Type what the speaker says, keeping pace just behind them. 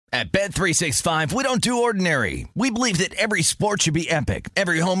At Bet365, we don't do ordinary. We believe that every sport should be epic.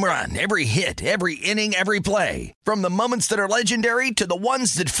 Every home run, every hit, every inning, every play. From the moments that are legendary to the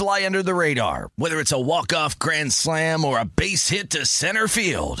ones that fly under the radar. Whether it's a walk-off grand slam or a base hit to center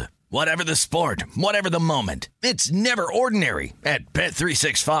field. Whatever the sport, whatever the moment. It's never ordinary at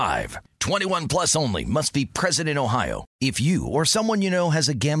Bet365. 21 plus only. Must be present in Ohio. If you or someone you know has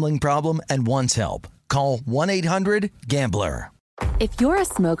a gambling problem and wants help, call 1-800-GAMBLER. If you're a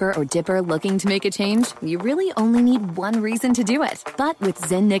smoker or dipper looking to make a change, you really only need one reason to do it. But with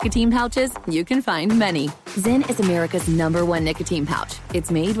Zyn nicotine pouches, you can find many. Zyn is America's #1 nicotine pouch.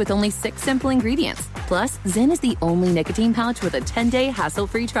 It's made with only 6 simple ingredients. Plus, Zyn is the only nicotine pouch with a 10-day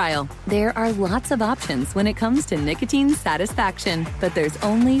hassle-free trial. There are lots of options when it comes to nicotine satisfaction, but there's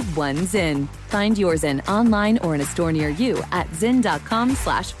only one Zyn. Find your Zyn online or in a store near you at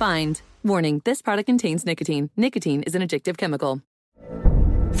zyn.com/find. Warning, this product contains nicotine. Nicotine is an addictive chemical.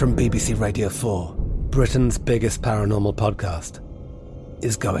 From BBC Radio 4, Britain's biggest paranormal podcast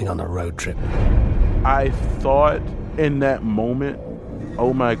is going on a road trip. I thought in that moment,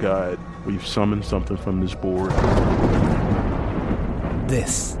 oh my God, we've summoned something from this board.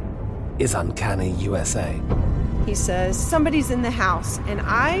 This is Uncanny USA. He says, somebody's in the house, and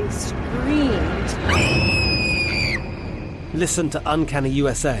I screamed. Listen to Uncanny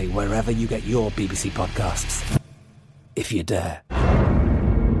USA wherever you get your BBC podcasts, if you dare.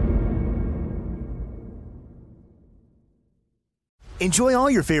 Enjoy all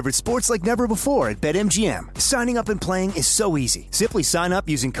your favorite sports like never before at BetMGM. Signing up and playing is so easy. Simply sign up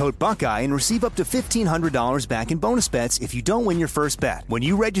using code Buckeye and receive up to $1,500 back in bonus bets if you don't win your first bet. When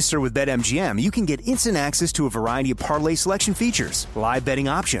you register with BetMGM, you can get instant access to a variety of parlay selection features, live betting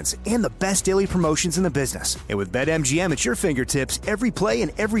options, and the best daily promotions in the business. And with BetMGM at your fingertips, every play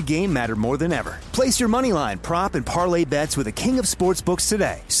and every game matter more than ever. Place your moneyline, prop, and parlay bets with the king of sportsbooks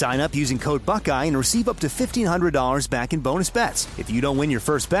today. Sign up using code Buckeye and receive up to $1,500 back in bonus bets if you don't win your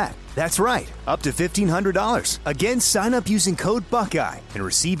first bet. That's right, up to $1,500. Again, sign up using code Buckeye and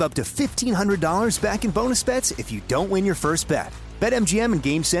receive up to $1,500 back in bonus bets if you don't win your first bet. BetMGM and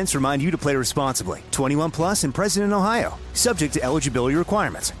GameSense remind you to play responsibly. 21 plus and present in Ohio. Subject to eligibility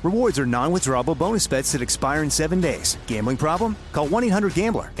requirements. Rewards are non-withdrawable bonus bets that expire in 7 days. Gambling problem? Call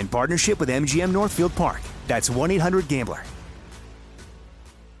 1-800-GAMBLER in partnership with MGM Northfield Park. That's 1-800-GAMBLER.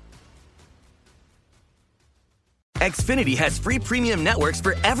 Xfinity has free premium networks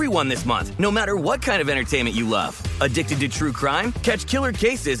for everyone this month, no matter what kind of entertainment you love. Addicted to true crime? Catch killer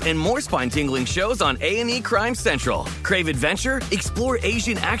cases and more spine-tingling shows on A&E Crime Central. Crave adventure? Explore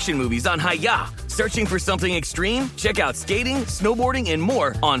Asian action movies on Hi-YAH. Searching for something extreme? Check out skating, snowboarding, and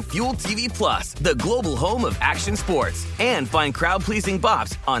more on Fuel TV Plus, the global home of action sports. And find crowd-pleasing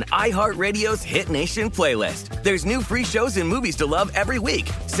bops on iHeartRadio's Hit Nation playlist. There's new free shows and movies to love every week.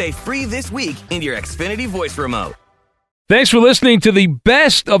 Say free this week in your Xfinity voice remote. Thanks for listening to the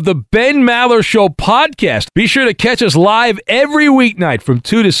Best of the Ben Maller Show podcast. Be sure to catch us live every weeknight from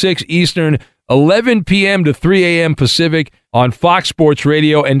 2 to 6 Eastern, 11 p.m. to 3 a.m. Pacific on Fox Sports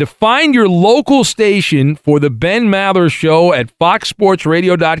Radio. And to find your local station for the Ben Maller Show at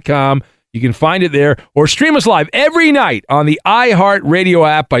foxsportsradio.com, you can find it there, or stream us live every night on the iHeartRadio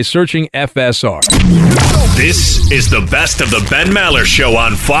app by searching FSR. This is the Best of the Ben Maller Show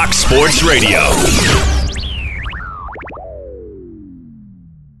on Fox Sports Radio.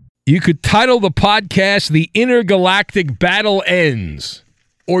 You could title the podcast The Intergalactic Battle Ends.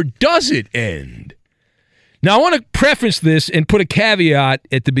 Or does it end? Now, I want to preface this and put a caveat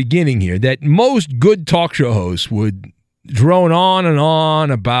at the beginning here that most good talk show hosts would drone on and on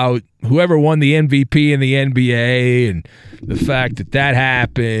about whoever won the MVP in the NBA and the fact that that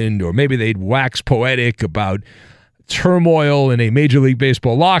happened, or maybe they'd wax poetic about turmoil in a Major League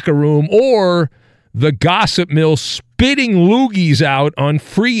Baseball locker room, or the gossip mill spitting loogies out on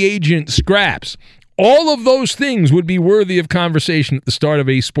free agent scraps. All of those things would be worthy of conversation at the start of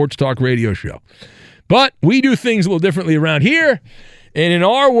a sports talk radio show. But we do things a little differently around here. And in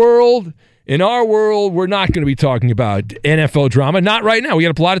our world, we're not going to be talking about NFL drama. Not right now. We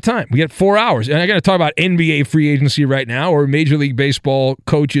got a lot of time. We got 4 hours. And I got to talk about NBA free agency right now, or Major League Baseball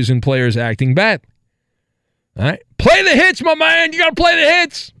coaches and players acting bad. All right. Play the hits, my man. You got to play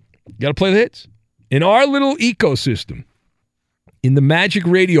the hits. In our little ecosystem, in the Magic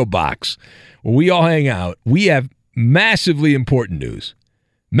Radio box, where we all hang out, we have massively important news.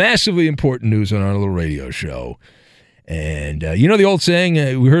 Massively important news on our little radio show. And you know the old saying,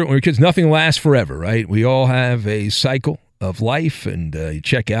 we heard it when we were kids, nothing lasts forever, right? We all have a cycle of life, and you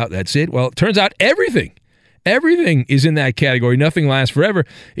check out, that's it. Well, it turns out everything is in that category. Nothing lasts forever.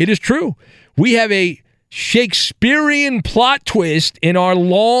 It is true. We have a Shakespearean plot twist in our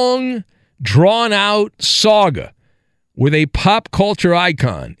long, drawn-out saga with a pop culture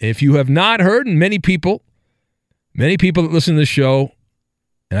icon. If you have not heard, and many people that listen to the show,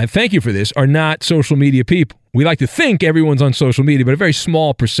 and I thank you for this, are not social media people. We like to think everyone's on social media, but a very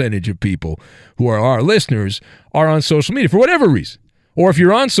small percentage of people who are our listeners are on social media for whatever reason. Or if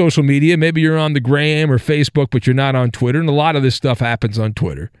you're on social media, maybe you're on the Gram or Facebook, but you're not on Twitter, and a lot of this stuff happens on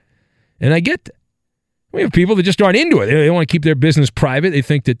Twitter. And I get that. We have people that just aren't into it. They want to keep their business private. They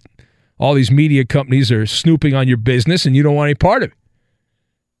think that all these media companies are snooping on your business and you don't want any part of it.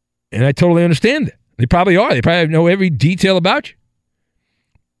 And I totally understand that. They probably are. They probably know every detail about you.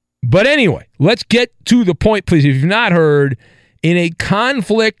 But anyway, let's get to the point, please. If you've not heard, in a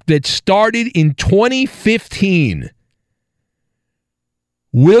conflict that started in 2015,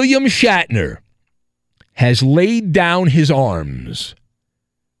 William Shatner has laid down his arms.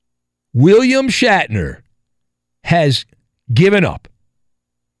 William Shatner has given up.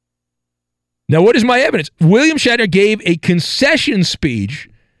 Now, what is my evidence? William Shatner gave a concession speech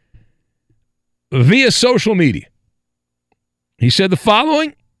via social media. He said the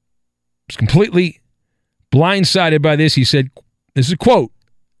following. I was completely blindsided by this. He said, this is a quote,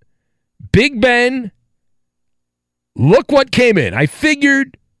 "Big Ben, look what came in. I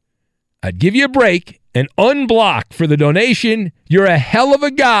figured I'd give you a break and unblock for the donation. You're a hell of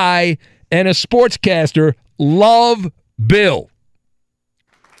a guy and a sportscaster. Love, Bill."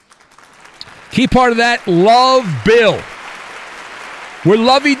 Key part of that, love Bill. We're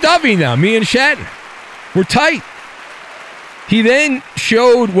lovey-dovey now, me and Shatner. We're tight. He then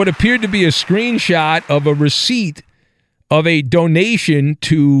showed what appeared to be a screenshot of a receipt of a donation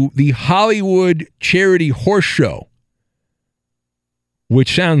to the Hollywood Charity Horse Show,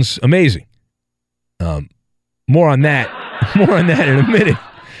 which sounds amazing. More on that in a minute.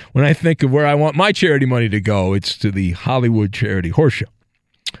 When I think of where I want my charity money to go, it's to the Hollywood Charity Horse Show.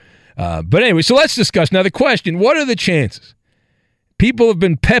 But anyway, so let's discuss. Now the question, what are the chances? People have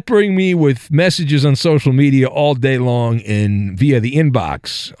been peppering me with messages on social media all day long and via the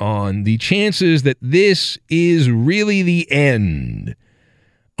inbox on the chances that this is really the end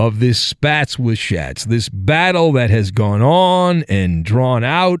of this spats with Shats, this battle that has gone on and drawn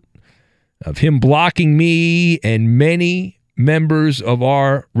out of him blocking me and many members of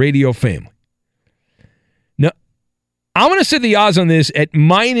our radio family. Now, I'm going to set the odds on this at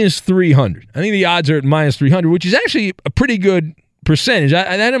minus 300. I think the odds are at minus 300, which is actually a pretty good percentage.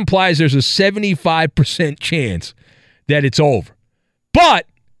 That implies there's a 75% chance that it's over. But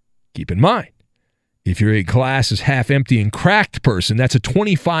keep in mind, if you're a glass is half empty and cracked person, that's a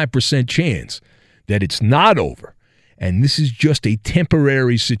 25% chance that it's not over. And this is just a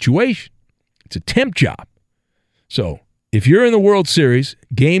temporary situation. It's a temp job. So if you're in the World Series,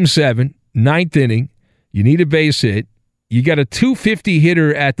 Game 7, 9th inning, you need a base hit, you got a 250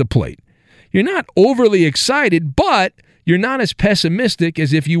 hitter at the plate. You're not overly excited, but you're not as pessimistic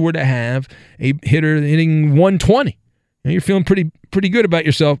as if you were to have a hitter hitting 120. And you're feeling pretty good about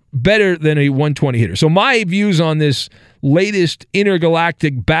yourself, better than a 120 hitter. So my views on this latest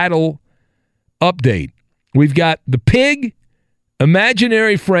intergalactic battle update, we've got the pig,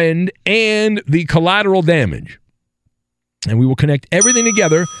 imaginary friend, and the collateral damage. And we will connect everything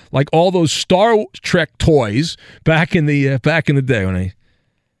together like all those Star Trek toys back in the day when I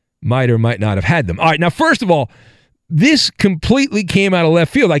might or might not have had them. All right, now first of all, this completely came out of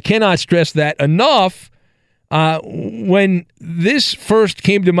left field. I cannot stress that enough. When this first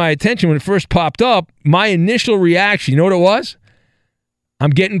came to my attention, when it first popped up, my initial reaction, you know what it was?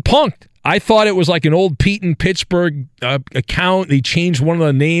 I'm getting punked. I thought it was like an old Pete in Pittsburgh account. They changed one of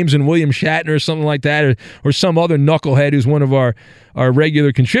the names in William Shatner or something like that, or some other knucklehead who's one of our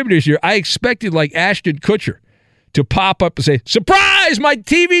regular contributors here. I expected like Ashton Kutcher to pop up and say, "Surprise, my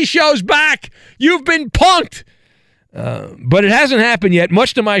TV show's back. You've been punked." But it hasn't happened yet.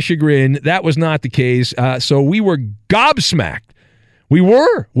 Much to my chagrin, that was not the case. So we were gobsmacked. We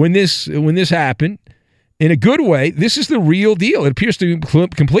were when this happened. In a good way, this is the real deal. It appears to be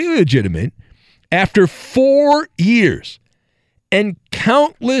completely legitimate. After 4 years and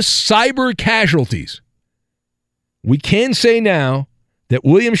countless cyber casualties, we can say now that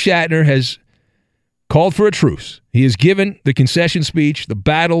William Shatner has called for a truce. He has given the concession speech. The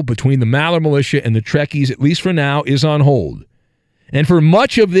battle between the Maller militia and the Trekkies, at least for now, is on hold. And for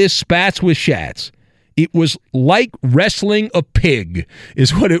much of this spats with Shats, it was like wrestling a pig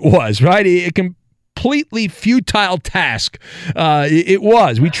is what it was, right? A completely futile task. It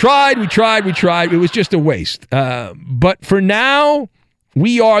was. We tried. It was just a waste. But for now,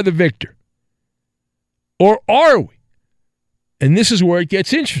 we are the victor. Or are we? And this is where it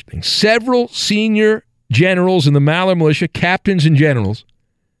gets interesting. Several senior generals in the Maller militia, captains and generals,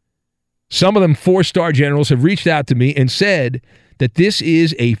 some of them 4-star generals, have reached out to me and said that this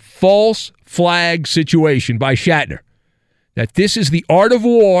is a false flag situation by Shatner, that this is the art of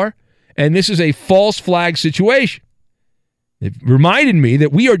war and this is a false flag situation. It reminded me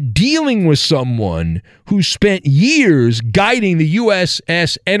that we are dealing with someone who spent years guiding the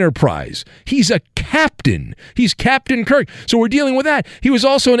USS Enterprise. He's a captain. He's Captain Kirk. So we're dealing with that. He was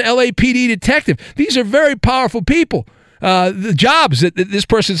also an LAPD detective. These are very powerful people, the jobs that this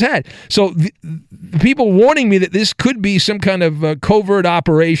person's had. So the people warning me that this could be some kind of covert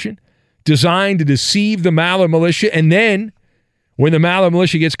operation designed to deceive the Maller militia, and then when the Maller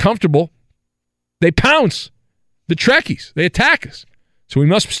militia gets comfortable, they pounce. The Trekkies, they attack us. So we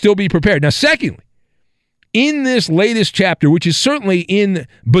must still be prepared. Now, secondly, in this latest chapter, which is certainly in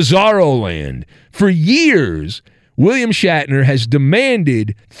bizarro land, for years, William Shatner has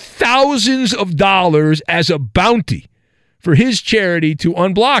demanded thousands of dollars as a bounty for his charity to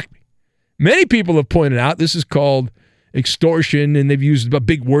unblock me. Many people have pointed out this is called extortion, and they've used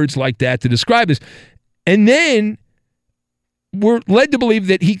big words like that to describe this. And then we're led to believe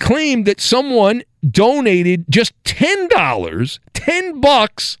that he claimed that someone donated just $10,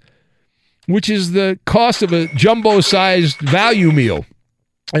 $10, which is the cost of a jumbo-sized value meal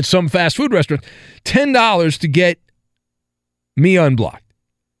at some fast food restaurant, $10 to get me unblocked.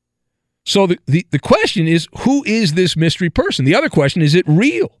 So the question is, who is this mystery person? The other question, is it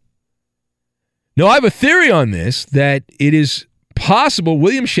real? Now, I have a theory on this, that it is possible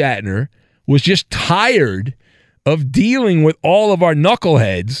William Shatner was just tired of dealing with all of our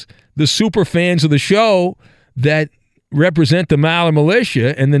knuckleheads, the super fans of the show that represent the Maller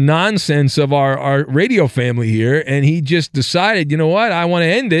militia and the nonsense of our radio family here, and he just decided, you know what, I want to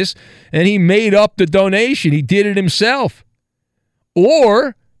end this, and he made up the donation. He did it himself.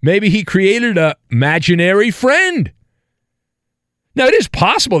 Or maybe he created an imaginary friend. Now, it is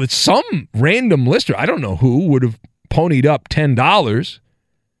possible that some random listener, I don't know who, would have ponied up $10.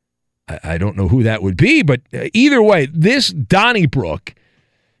 I don't know who that would be, but either way, this Donnybrook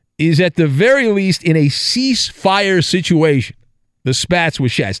is at the very least in a ceasefire situation, the spats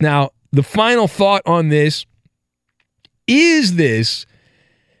with Shats. Now, the final thought on this, is this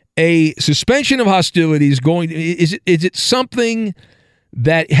a suspension of hostilities is it something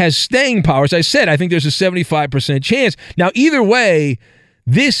that has staying power? As I said, I think there's a 75% chance. Now, either way,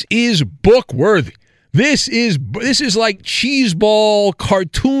 this is book worthy. This is like cheeseball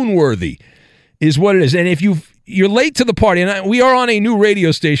cartoon worthy is what it is. And if you're late to the party, and we are on a new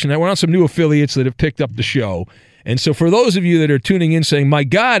radio station, we're on some new affiliates that have picked up the show. And so for those of you that are tuning in saying, my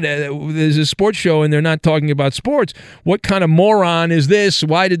God, there's a sports show and they're not talking about sports, what kind of moron is this?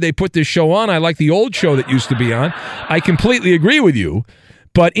 Why did they put this show on? I like the old show that used to be on. I completely agree with you.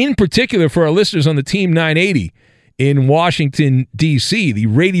 But in particular for our listeners on the Team 980 in Washington, D.C., the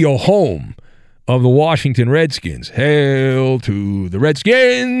radio home of the Washington Redskins. Hail to the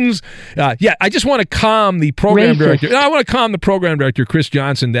Redskins. I just want to calm the program director. I want to calm the program director, Chris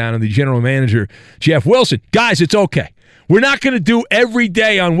Johnson, down, and the general manager, Jeff Wilson. Guys, it's okay. We're not going to do every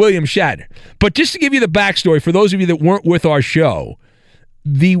day on William Shatner. But just to give you the backstory, for those of you that weren't with our show,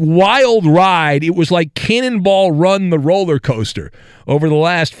 the wild ride, it was like Cannonball Run the roller coaster over the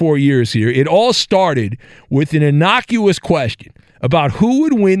last 4 years here. It all started with an innocuous question about who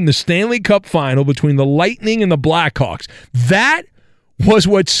would win the Stanley Cup final between the Lightning and the Blackhawks. That was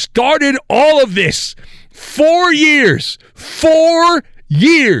what started all of this. 4 years. 4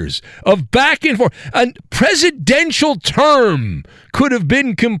 years of back and forth. A presidential term could have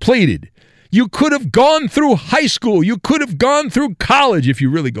been completed. You could have gone through high school. You could have gone through college if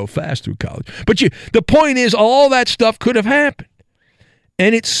you really go fast through college. But the point is, all that stuff could have happened.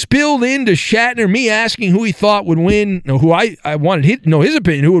 And it spilled into Shatner, me asking who he thought would win, who I wanted to know his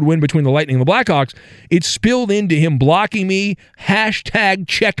opinion, who would win between the Lightning and the Blackhawks. It spilled into him blocking me, hashtag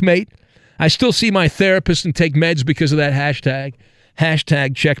checkmate. I still see my therapist and take meds because of that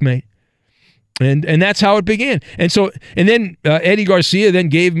hashtag checkmate. And that's how it began. And then Eddie Garcia then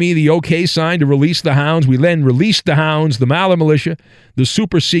gave me the okay sign to release the hounds. We then released the hounds, the Maller militia, the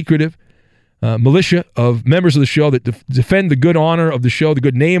super secretive militia of members of the show that defend the good honor of the show, the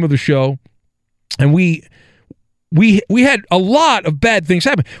good name of the show. And we had a lot of bad things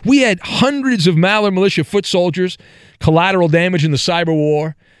happen. We had hundreds of Maller militia foot soldiers, collateral damage in the cyber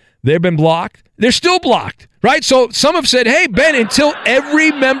war. They've been blocked. They're still blocked, right? So some have said, hey, Ben, until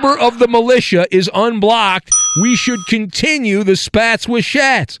every member of the militia is unblocked, we should continue the spats with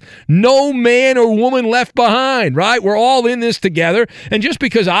Shats. No man or woman left behind, right? We're all in this together. And just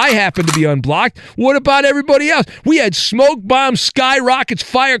because I happen to be unblocked, what about everybody else? We had smoke bombs, skyrockets,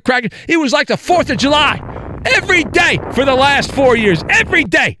 firecrackers. It was like the 4th of July. Every day for the last 4 years. Every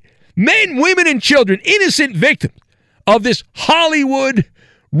day. Men, women, and children, innocent victims of this Hollywood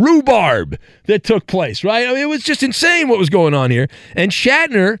rhubarb that took place, right? I mean, it was just insane what was going on here. And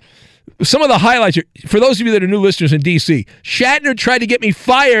Shatner, some of the highlights are, for those of you that are new listeners in D.C., Shatner tried to get me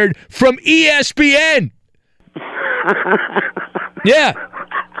fired from ESPN. Yeah.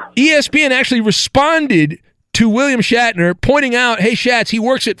 ESPN actually responded to William Shatner, pointing out, hey, Shats, he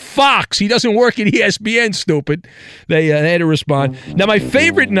works at Fox. He doesn't work at ESPN, stupid. They had to respond. Now, my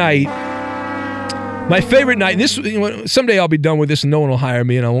favorite night, this, someday I'll be done with this and no one will hire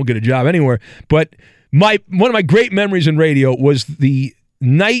me and I won't get a job anywhere, but one of my great memories in radio was the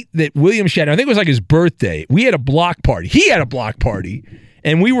night that William Shatner, I think it was like his birthday, we had a block party. He had a block party,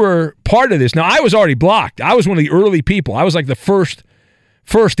 and we were part of this. Now, I was already blocked. I was one of the early people. I was like the first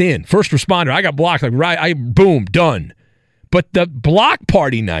responder. I got blocked, boom, done. But the block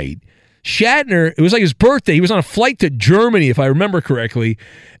party night, Shatner, it was like his birthday. He was on a flight to Germany, if I remember correctly,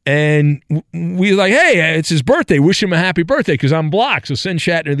 and we were like, hey, it's his birthday. Wish him a happy birthday because I'm blocked. So send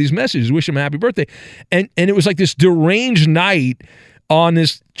Shatner these messages. Wish him a happy birthday. And it was like this deranged night on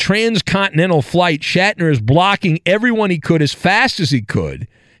this transcontinental flight. Shatner is blocking everyone he could as fast as he could.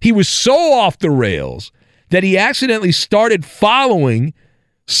 He was so off the rails that he accidentally started following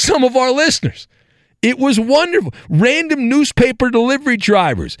some of our listeners. It was wonderful. Random newspaper delivery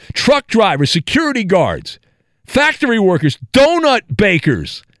drivers, truck drivers, security guards, factory workers, donut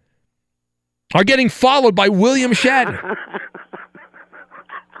bakers are getting followed by William Shatner.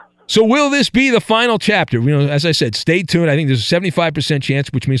 So will this be the final chapter? As I said, stay tuned. I think there's a 75% chance,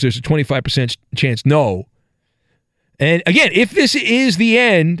 which means there's a 25% chance no. And again, if this is the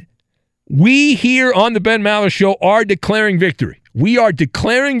end, we here on the Ben Maller Show are declaring victory. We are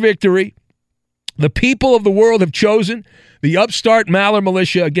declaring victory. The people of the world have chosen the upstart Maller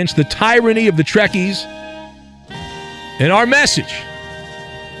militia against the tyranny of the Trekkies. And our message,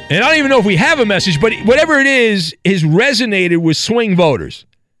 and I don't even know if we have a message, but whatever it is resonated with swing voters.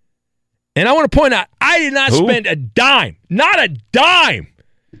 And I want to point out, I did not spend a dime, not a dime,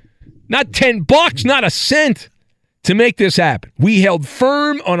 not $10, not a cent to make this happen. We held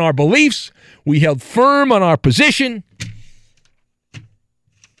firm on our beliefs. We held firm on our position.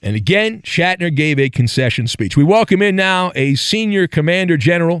 And again, Shatner gave a concession speech. We welcome in now a senior commander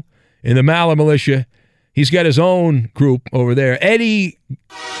general in the Maller militia. He's got his own group over there. Eddie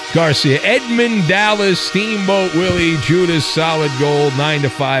Garcia, Edmund Dallas, Steamboat Willie, Judas, Solid Gold, 9 to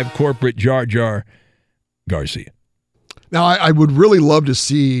 5, corporate Jar Jar Garcia. Now, I would really love to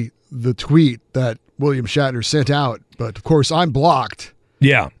see the tweet that William Shatner sent out, but of course I'm blocked.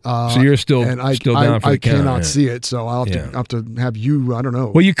 Yeah, so you're still down for the count. I cannot see it, so I'll have to have you, I don't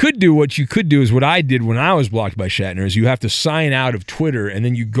know. Well, what you could do is what I did when I was blocked by Shatner is you have to sign out of Twitter, and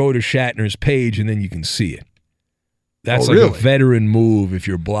then you go to Shatner's page, and then you can see it. That's a veteran move if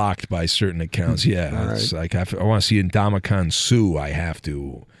you're blocked by certain accounts. Yeah, it's like I want to see Ndamukong Suh, I have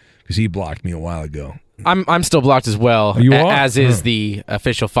to, because he blocked me a while ago. I'm still blocked as well, as is the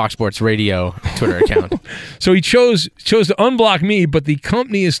official Fox Sports Radio Twitter account. So he chose to unblock me, but the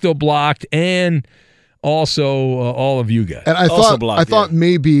company is still blocked, and also all of you guys. And I thought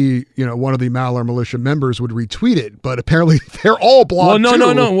maybe one of the Maller militia members would retweet it, but apparently they're all blocked. Well,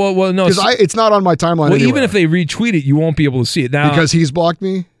 no. Well, no, because it's not on my timeline. Well, anywhere. Even if they retweet it, you won't be able to see it now because he's blocked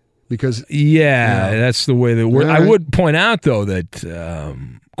me. Because that's the way that works. I would point out though that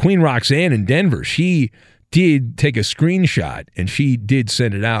Queen Roxanne in Denver, she did take a screenshot and she did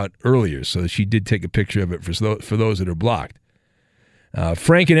send it out earlier, so she did take a picture of it for those that are blocked.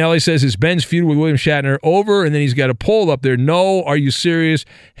 Frank and Ellie says, is Ben's feud with William Shatner over? And then he's got a poll up there. No, are you serious?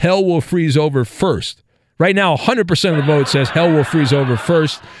 Hell will freeze over first. Right now, 100% of the vote says hell will freeze over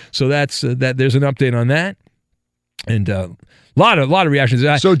first. So that's that. There's an update on that. And a lot of reactions.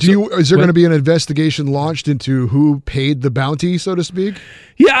 So is there going to be an investigation launched into who paid the bounty, so to speak?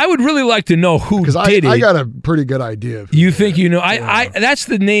 Yeah, I would really like to know who did it. I got a pretty good idea. You think you know? I that's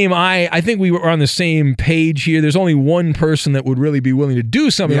the name. I think we were on the same page here. There's only one person that would really be willing to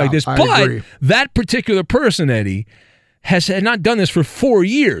do something like this. But agree. That particular person, Eddie, had not done this for 4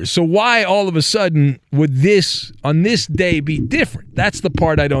 years. So why all of a sudden would this on this day be different? That's the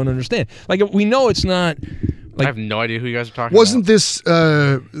part I don't understand. Like, we know it's not I have no idea who you guys are talking Wasn't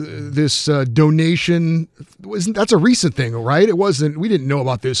about. this donation? That's a recent thing, right? It wasn't. We didn't know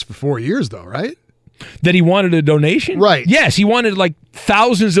about this for 4 years, though, right? That he wanted a donation, right? Yes, he wanted like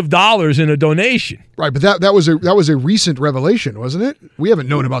thousands of dollars in a donation, right? But that was a recent revelation, wasn't it? We haven't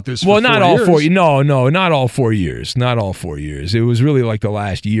known about this. Well, for not 4 all years. 4. No, not all 4 years. Not all 4 years. It was really like the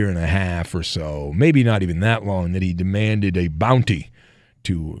last year and a half or so, maybe not even that long, that he demanded a bounty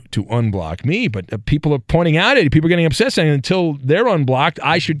to unblock me. But people are pointing out it. People are getting upset, saying until they're unblocked,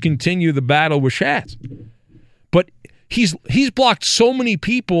 I should continue the battle with Schatz. But he's blocked so many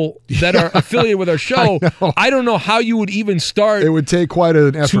people that are affiliated with our show. I don't know how you would even start. It would take quite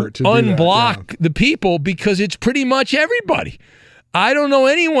an effort to unblock the people, because it's pretty much everybody. I don't know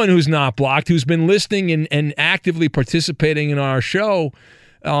anyone who's not blocked, who's been listening and actively participating in our show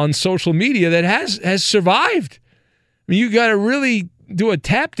on social media that has survived. I mean, you got to really do a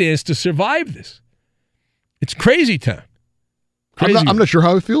tap dance to survive this. It's crazy time. I'm not sure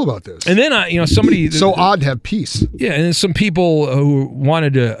how I feel about this. And then, somebody... so odd to have peace. Yeah, and then some people who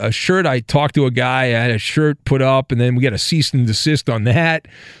wanted a shirt. I talked to a guy, I had a shirt put up, and then we got a cease and desist on that.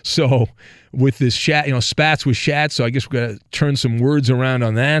 So with this spats with Schatz, so I guess we're going to turn some words around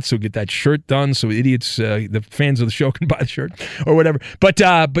on that, so get that shirt done so idiots, the fans of the show, can buy the shirt or whatever. But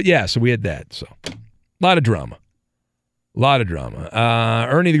yeah, so we had that. So a lot of drama.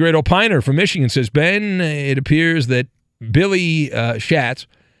 Ernie the Great Opiner from Michigan says, Ben, it appears that Billy Schatz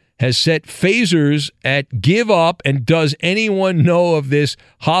has set phasers at Give Up, and does anyone know of this?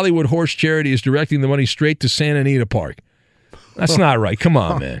 Hollywood Horse Charity is directing the money straight to Santa Anita Park. That's not right. Come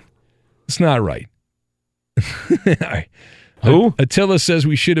on, man. It's not right. Right. Who? Attila says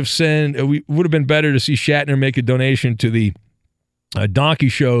we should have we would have been better to see Shatner make a donation to the donkey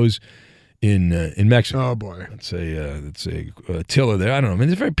shows in Mexico. Oh boy. Let's say Attila there. I don't know. I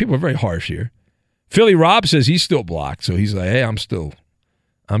mean, people are very harsh here. Philly Rob says he's still blocked, so he's like, hey, I'm still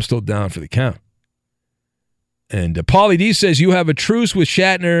down for the count. And Paulie D says you have a truce with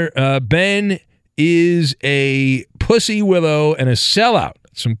Shatner. Ben is a pussy willow and a sellout.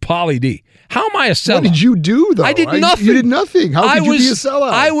 It's from Paulie D. How am I a sellout? What did you do, though? I did nothing. You did nothing. How could you be a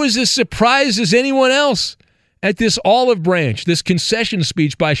sellout? I was as surprised as anyone else at this olive branch, this concession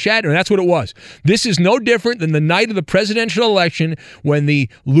speech by Shatner. And that's what it was. This is no different than the night of the presidential election when the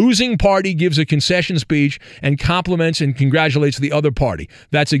losing party gives a concession speech and compliments and congratulates the other party.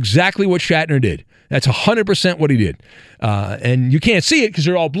 That's exactly what Shatner did. That's 100% what he did. And you can't see it because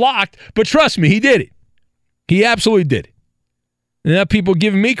they're all blocked, but trust me, he did it. He absolutely did it. And now people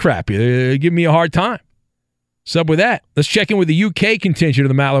giving me crap. They're giving me a hard time. What's up with that? Let's check in with the UK contingent of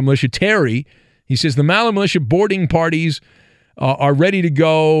the Maller Militia, Terry. He says the Maller Militia boarding parties are ready to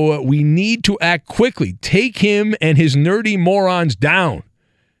go. We need to act quickly. Take him and his nerdy morons down.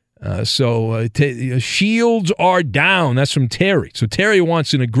 Shields are down. That's from Terry. So Terry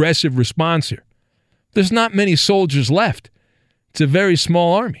wants an aggressive response here. There's not many soldiers left. It's a very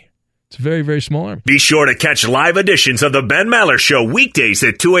small army. It's a very, very small army. Be sure to catch live editions of the Ben Maller Show weekdays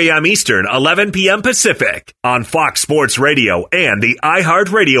at 2 a.m. Eastern, 11 p.m. Pacific on Fox Sports Radio and the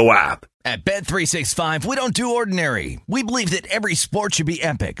iHeartRadio app. At Bet365, we don't do ordinary. We believe that every sport should be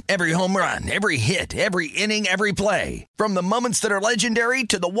epic. Every home run, every hit, every inning, every play. From the moments that are legendary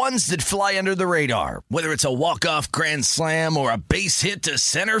to the ones that fly under the radar. Whether it's a walk-off grand slam or a base hit to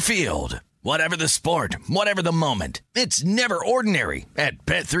center field. Whatever the sport, whatever the moment, it's never ordinary at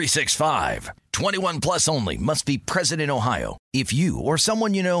Bet365. 21 plus only. Must be present in Ohio. If you or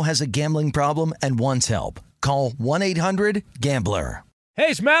someone you know has a gambling problem and wants help, call 1-800-GAMBLER. Hey,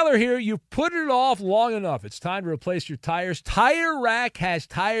 it's Maller here. You've put it off long enough. It's time to replace your tires. Tire Rack has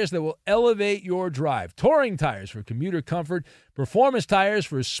tires that will elevate your drive. Touring tires for commuter comfort, performance tires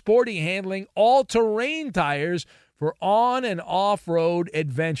for sporty handling, all-terrain tires for on- and off-road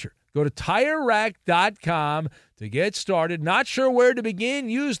adventure. Go to TireRack.com to get started. Not sure where to begin?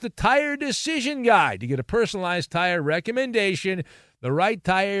 Use the Tire Decision Guide to get a personalized tire recommendation. The right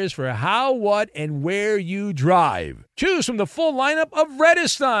tires for how, what, and where you drive. Choose from the full lineup of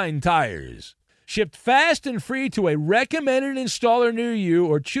Vredestein tires. Shipped fast and free to a recommended installer near you,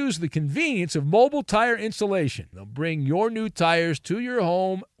 or choose the convenience of mobile tire installation. They'll bring your new tires to your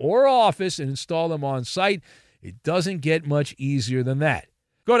home or office and install them on site. It doesn't get much easier than that.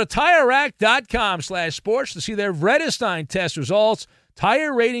 Go to TireRack.com/sports to see their Vredestein test results,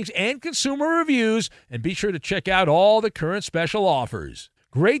 tire ratings, and consumer reviews, and be sure to check out all the current special offers.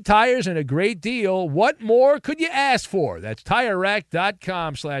 Great tires and a great deal. What more could you ask for? That's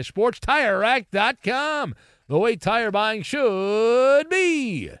TireRack.com/sports. TireRack.com, the way tire buying should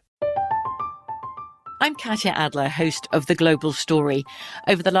be. I'm Katya Adler, host of The Global Story.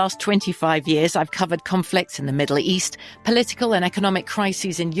 Over the last 25 years, I've covered conflicts in the Middle East, political and economic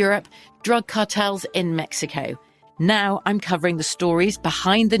crises in Europe, drug cartels in Mexico. Now I'm covering the stories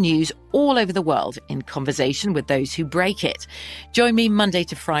behind the news all over the world in conversation with those who break it. Join me Monday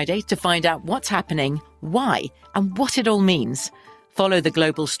to Friday to find out what's happening, why, and what it all means. Follow The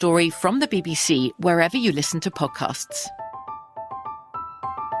Global Story from the BBC wherever you listen to podcasts.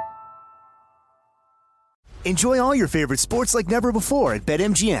 Enjoy all your favorite sports like never before at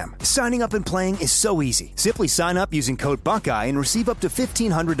BetMGM. Signing up and playing is so easy. Simply sign up using code Buckeye and receive up to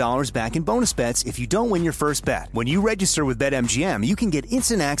 $1,500 back in bonus bets if you don't win your first bet. When you register with BetMGM, you can get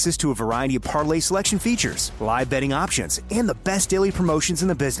instant access to a variety of parlay selection features, live betting options, and the best daily promotions in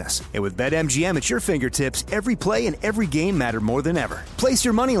the business. And with BetMGM at your fingertips, every play and every game matter more than ever. Place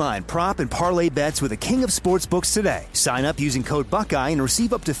your moneyline, prop, and parlay bets with the king of sportsbooks today. Sign up using code Buckeye and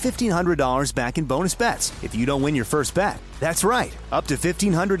receive up to $1,500 back in bonus bets if you don't win your first bet. That's right, up to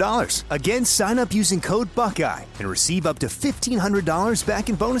 $1,500. Again, sign up using code Buckeye and receive up to $1,500 back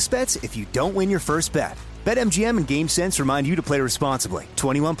in bonus bets if you don't win your first bet. BetMGM and GameSense remind you to play responsibly.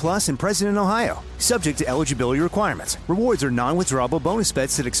 21 plus and present in Ohio. Subject to eligibility requirements. Rewards are non-withdrawable bonus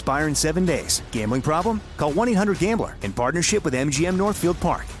bets that expire in 7 days. Gambling problem? Call 1-800-GAMBLER in partnership with MGM Northfield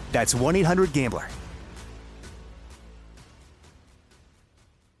Park. That's 1-800-GAMBLER.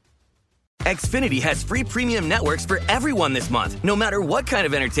 Xfinity has free premium networks for everyone this month, no matter what kind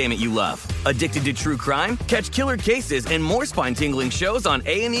of entertainment you love. Addicted to true crime? Catch killer cases and more spine-tingling shows on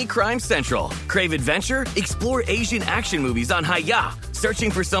A&E Crime Central. Crave adventure? Explore Asian action movies on Hi-YAH.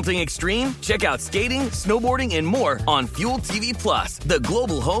 Searching for something extreme? Check out skating, snowboarding, and more on Fuel TV Plus, the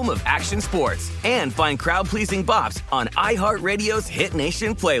global home of action sports. And find crowd-pleasing bops on iHeartRadio's Hit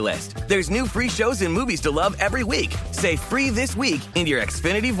Nation playlist. There's new free shows and movies to love every week. Say free this week in your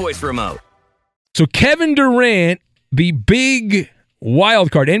Xfinity voice remote. So Kevin Durant, the big wild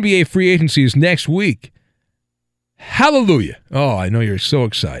card, NBA free agency is next week. Hallelujah. Oh, I know you're so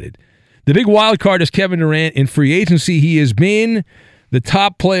excited. The big wild card is Kevin Durant in free agency. He has been the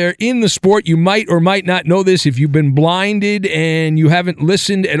top player in the sport. You might or might not know this. If you've been blinded and you haven't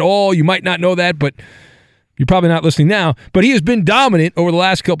listened at all, you might not know that, but you're probably not listening now. But he has been dominant over the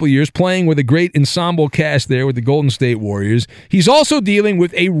last couple of years, playing with a great ensemble cast there with the Golden State Warriors. He's also dealing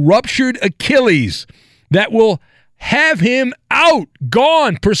with a ruptured Achilles that will have him out,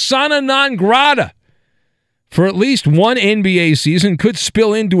 gone, persona non grata for at least one NBA season, could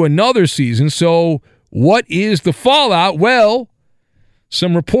spill into another season. So what is the fallout? Well,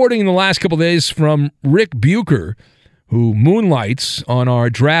 some reporting in the last couple of days from Rick Bucher, who moonlights on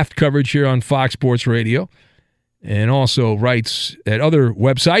our draft coverage here on Fox Sports Radio and also writes at other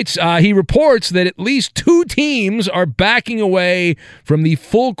websites. He reports that at least 2 teams are backing away from the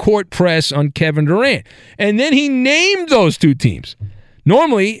full court press on Kevin Durant. And then he named those 2 teams.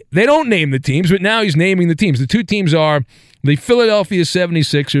 Normally, they don't name the teams, but now he's naming the teams. The 2 teams are the Philadelphia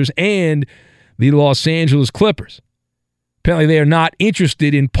 76ers and the Los Angeles Clippers. Apparently, they are not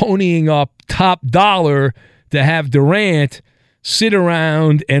interested in ponying up top dollar to have Durant sit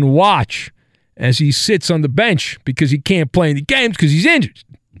around and watch as he sits on the bench because he can't play in the games because he's injured.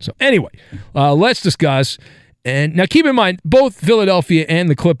 So anyway, let's discuss. And now keep in mind, both Philadelphia and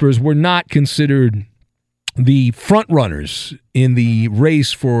the Clippers were not considered the front runners in the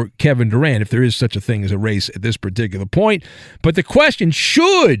race for Kevin Durant, if there is such a thing as a race at this particular point. But the question,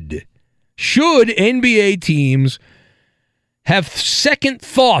 should NBA teams have second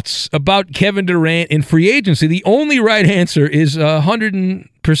thoughts about Kevin Durant in free agency? The only right answer is 100%,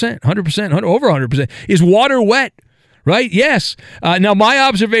 over 100%. Is water wet, right? Yes. Now, my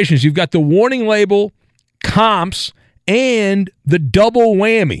observations, you've got the warning label, comps, and the double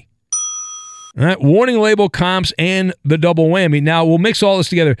whammy. All right, warning label, comps, and the double whammy. Now, we'll mix all this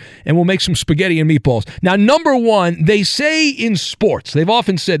together, and we'll make some spaghetti and meatballs. Now, number one, they say in sports, they've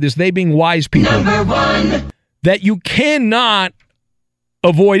often said this, they being wise people, number one, that you cannot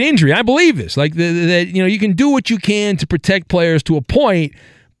avoid injury. I believe this. Like, that you can do what you can to protect players to a point,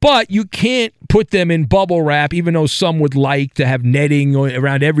 but you can't put them in bubble wrap, even though some would like to have netting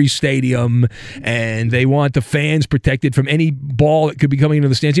around every stadium, and they want the fans protected from any ball that could be coming into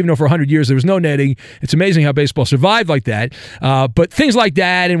the stands, even though for 100 years there was no netting. It's amazing how baseball survived like that. But things like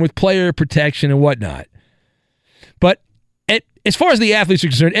that, and with player protection and whatnot. But as far as the athletes are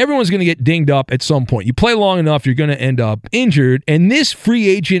concerned, everyone's going to get dinged up at some point. You play long enough, you're going to end up injured. And this free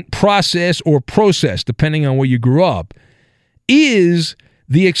agent process or process, depending on where you grew up, is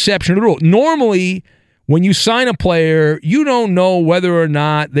the exception to the rule. Normally, When you sign a player, you don't know whether or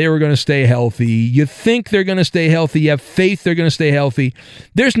not they were going to stay healthy. You think they're going to stay healthy. You have faith they're going to stay healthy.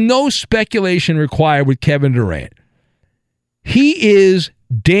 There's no speculation required with Kevin Durant. He is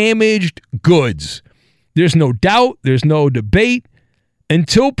damaged goods. There's no doubt. There's no debate.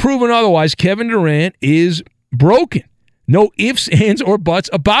 Until proven otherwise, Kevin Durant is broken. No ifs, ands, or buts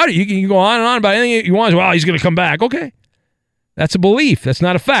about it. You can go on and on about anything you want. Well, he's going to come back. Okay. That's a belief. That's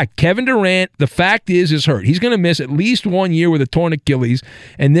not a fact. Kevin Durant, the fact is hurt. He's going to miss at least 1 year with a torn Achilles,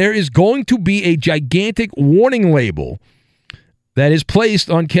 and there is going to be a gigantic warning label that is placed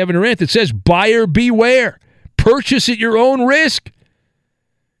on Kevin Durant that says, buyer beware. Purchase at your own risk.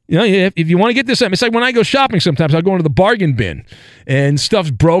 You know, if you want to get this, it's like when I go shopping sometimes, I'll go into the bargain bin and stuff's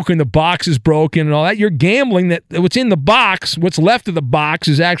broken, the box is broken and all that. You're gambling that what's in the box, what's left of the box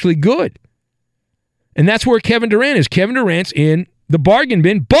is actually good. And that's where Kevin Durant is. Kevin Durant's in the bargain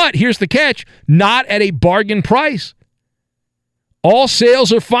bin, but here's the catch, not at a bargain price. All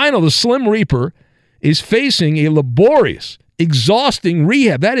sales are final. The Slim Reaper is facing a laborious, exhausting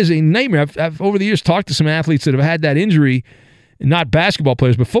rehab. That is a nightmare. I've over the years talked to some athletes that have had that injury, not basketball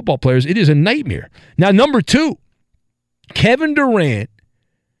players, but football players. It is a nightmare. Now, number 2, Kevin Durant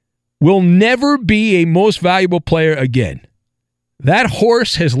will never be a most valuable player again. That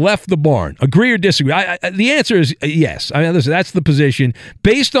horse has left the barn. Agree or disagree? The answer is yes. I mean, listen, that's the position.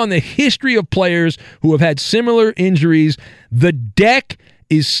 Based on the history of players who have had similar injuries, the deck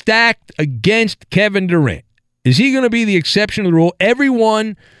is stacked against Kevin Durant. Is he going to be the exception to the rule?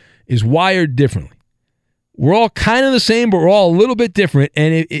 Everyone is wired differently. We're all kind of the same, but we're all a little bit different.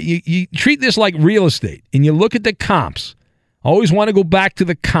 And you treat this like real estate, and you look at the comps. I always want to go back to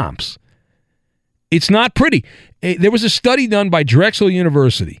the comps. It's not pretty. There was a study done by Drexel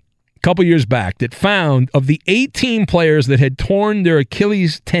University a couple years back that found of the 18 players that had torn their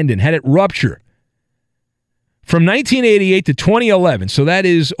Achilles tendon, had it rupture, from 1988 to 2011, so that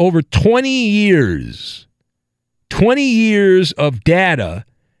is over 20 years of data,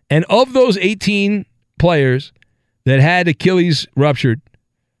 and of those 18 players that had Achilles ruptured,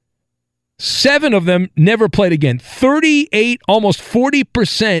 7 of them never played again. 38, almost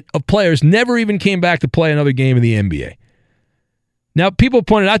 40% of players never even came back to play another game in the NBA. Now, people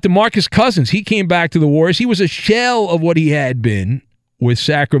pointed out DeMarcus Cousins, he came back to the Warriors. He was a shell of what he had been with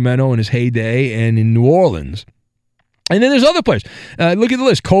Sacramento in his heyday and in New Orleans. And then there's other players. Look at the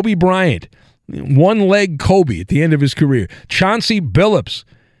list. Kobe Bryant, one-leg Kobe at the end of his career. Chauncey Billups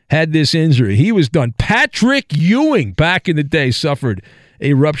had this injury. He was done. Patrick Ewing, back in the day, suffered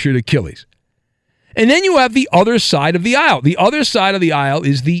a ruptured Achilles. And then you have the other side of the aisle. The other side of the aisle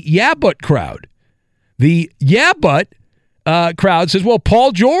is the yeah but crowd. The yeah but crowd says, well,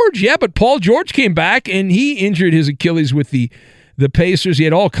 Paul George, yeah, but Paul George came back and he injured his Achilles with the Pacers. He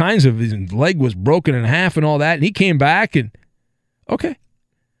had all kinds of, his leg was broken in half and all that, and he came back and, okay.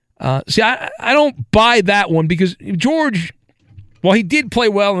 See, I don't buy that one because George, while he did play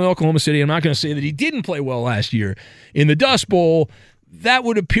well in Oklahoma City, I'm not going to say that he didn't play well last year in the Dust Bowl. That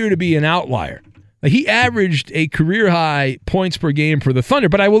would appear to be an outlier. He averaged a career-high points per game for the Thunder.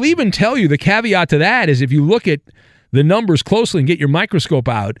 But I will even tell you the caveat to that is if you look at the numbers closely and get your microscope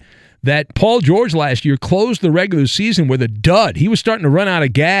out, that Paul George last year closed the regular season with a dud. He was starting to run out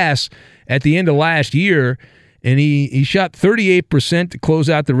of gas at the end of last year, and he shot 38% to close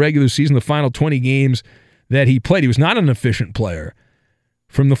out the regular season, the final 20 games that he played. He was not an efficient player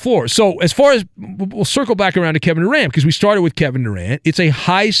from the floor. So as far as, we'll circle back around to Kevin Durant because we started with Kevin Durant. It's a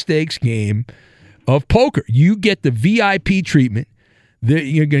high-stakes game of poker. You get the VIP treatment.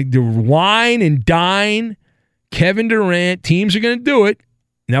 You're going to wine and dine. Kevin Durant, teams are going to do it.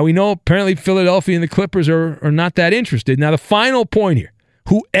 Now we know apparently Philadelphia and the Clippers are not that interested. Now the final point here,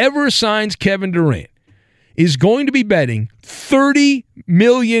 whoever signs Kevin Durant is going to be betting $30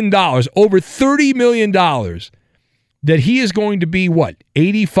 million, over $30 million, that he is going to be,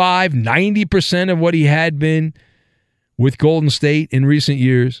 85, 90% of what he had been with Golden State in recent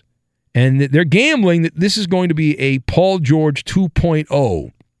years. And they're gambling that this is going to be a Paul George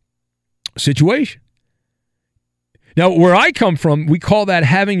 2.0 situation. Now, where I come from, we call that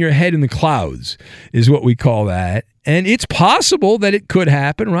having your head in the clouds, is what we call that. And it's possible that it could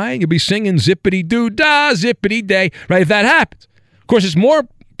happen, right? You'll be singing zippity-doo-dah, zippity-day, right, if that happens. Of course, it's more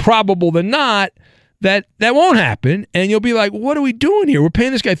probable than not that won't happen, and you'll be like, what are we doing here? We're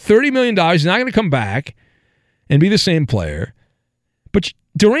paying this guy $30 million. He's not going to come back and be the same player. But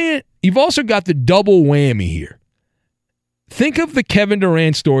Durant, you've also got the double whammy here. Think of the Kevin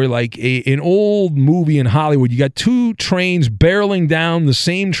Durant story like an old movie in Hollywood. You got 2 trains barreling down the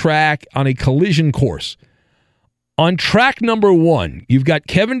same track on a collision course. On track number 1, you've got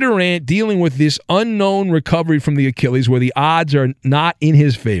Kevin Durant dealing with this unknown recovery from the Achilles where the odds are not in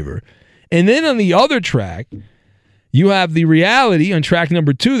his favor. And then on the other track, you have the reality on track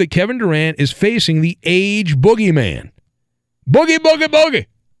number 2 that Kevin Durant is facing the age boogeyman. Boogie, boogie, boogie.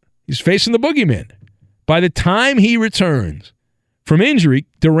 He's facing the boogeyman. By the time he returns from injury,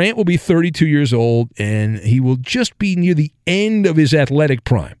 Durant will be 32 years old, and he will just be near the end of his athletic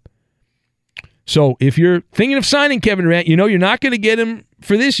prime. So if you're thinking of signing Kevin Durant, you know you're not going to get him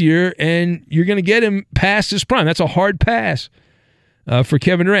for this year, and you're going to get him past his prime. That's a hard pass for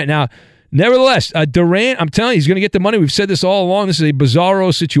Kevin Durant. Now, nevertheless, Durant, I'm telling you, he's going to get the money. We've said this all along. This is a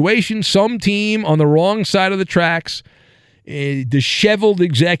bizarro situation. Some team on the wrong side of the tracks, a disheveled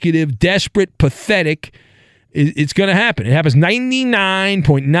executive, desperate, pathetic. It's going to happen. It happens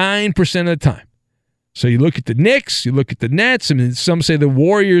 99.9% of the time. So you look at the Knicks, you look at the Nets, and some say the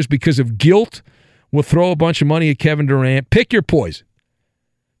Warriors, because of guilt, will throw a bunch of money at Kevin Durant. Pick your poison.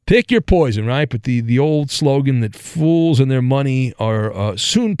 Pick your poison, right? But the old slogan that fools and their money are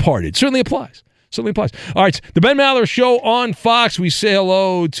soon parted certainly applies. Certainly applies. All right, the Ben Maller Show on Fox. We say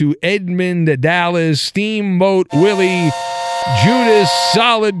hello to Edmund Dallas, Steamboat Willie, Judas,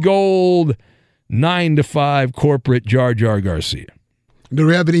 Solid Gold, 9 to 5 corporate Jar Jar Garcia. Do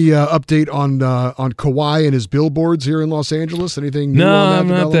we have any update on Kawhi and his billboards here in Los Angeles? Anything new on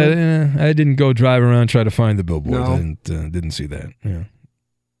that? No, not that. I didn't go drive around try to find the billboards. No. Didn't see that. Yeah.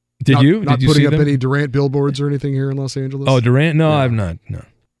 Did you? Not Did you putting see up them? any Durant billboards or anything here in Los Angeles? Oh, Durant? No, I've not. No,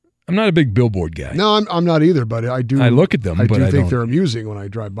 I'm not a big billboard guy. No, I'm not either. But I do. I look at them. I but do I think don't. they're amusing when I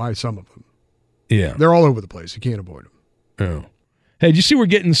drive by some of them. Yeah, they're all over the place. You can't avoid them. Oh. Hey, did you see we're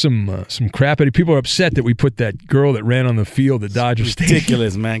getting some crap at it? People are upset that we put that girl that ran on the field at Dodger Stadium.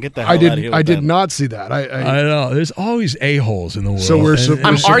 Ridiculous, man. Get the hell out of here. I did not see that. I know. There's always a-holes in the world. So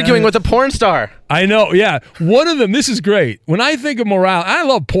I'm arguing with a porn star. I know, yeah. One of them, this is great. When I think of morale, I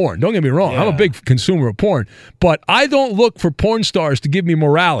love porn. Don't get me wrong. Yeah. I'm a big consumer of porn. But I don't look for porn stars to give me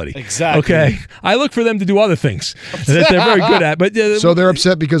morality. Exactly. Okay? I look for them to do other things that they're very good at. But so they're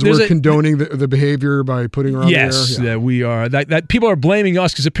upset because we're condoning the behavior by putting her on the air? Yes, we are. That people are blaming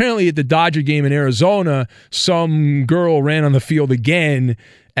us because apparently at the Dodger game in Arizona, some girl ran on the field again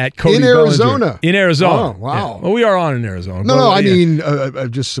at Cody Bellinger. In Arizona. Oh, wow. Yeah. Well, we are on in Arizona. No, I mean,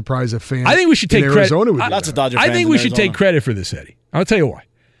 I'm just surprised a fan. I think we should take credit. Arizona would lots of Dodger fans. I think we should take credit for this, Eddie. I'll tell you why.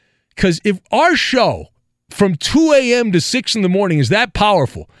 Because if our show from 2 a.m. to 6 in the morning is that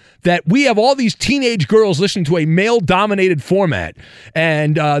powerful, that we have all these teenage girls listening to a male-dominated format,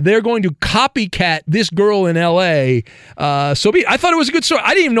 and they're going to copycat this girl in L.A., so be it. I thought it was a good story. I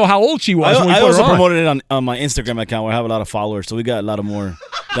didn't even know how old she was when we put her on. I also promoted it on my Instagram account where I have a lot of followers, so we got a lot of more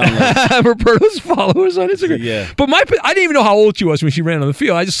downloads. Roberto's followers on Instagram. Yeah. But I didn't even know how old she was when she ran on the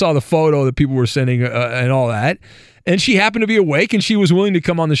field. I just saw the photo that people were sending and all that, and she happened to be awake, and she was willing to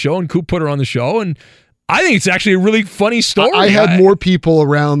come on the show, and Coop put her on the show, and I think it's actually a really funny story. I had more people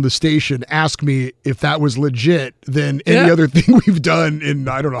around the station ask me if that was legit than any other thing we've done in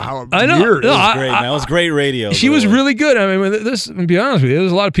I don't know how many years. No, it was great, man. It was great radio. She was really good. I mean, to be honest with you,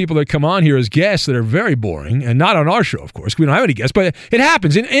 there's a lot of people that come on here as guests that are very boring, and not on our show, of course. We don't have any guests, but it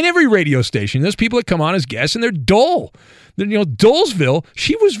happens in every radio station. There's people that come on as guests, and they're dull. Dullsville,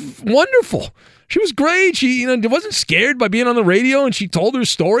 she was wonderful. She was great. She, wasn't scared by being on the radio, and she told her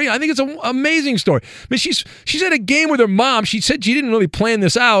story. I think it's an amazing story. I mean, she's at a game with her mom. She said she didn't really plan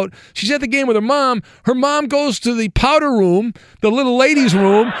this out. She's at the game with her mom. Her mom goes to the powder room, the little ladies'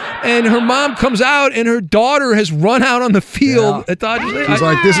 room, and her mom comes out, and her daughter has run out on the field at Dodger. She's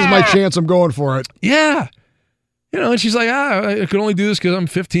like, "This is my chance. I'm going for it." Yeah. And she's like, I could only do this because I'm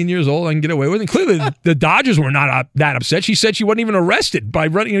 15 years old. I can get away with it. And clearly, the Dodgers were not that upset. She said she wasn't even arrested by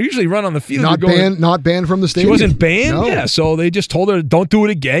running. Usually run on the field. Not banned from the stadium. She wasn't banned? No. Yeah, so they just told her, don't do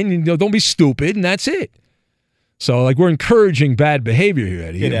it again. Don't be stupid, and that's it. So, we're encouraging bad behavior here,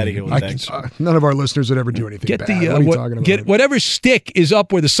 Eddie. Get out of here with that. None of our listeners would ever do anything bad. What are you talking about? Whatever stick is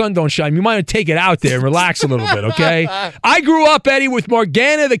up where the sun don't shine, you might want to take it out there and relax a little bit, okay? I grew up, Eddie, with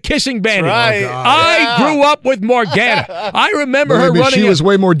Morgana the Kissing Bandit. Right. I grew up with Morgana. I remember her running. She was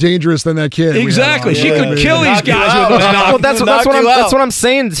way more dangerous than that kid. Exactly. She could kill these guys with those knockouts. Well, that's what I'm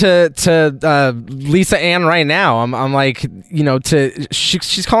saying to Lisa Ann right now. I'm like,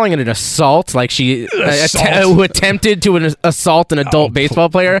 she's calling it an assault, like she attempted to assault an adult baseball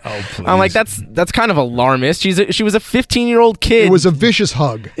player. I'm like, that's kind of alarmist. She was a 15-year-old kid. It was a vicious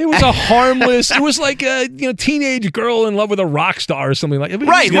hug. It was a harmless. It was like a teenage girl in love with a rock star or something like that.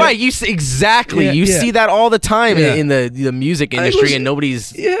 Right. You see that all the time in the music industry, and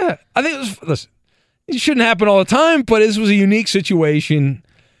nobody's. Yeah, I think it shouldn't happen all the time, but this was a unique situation.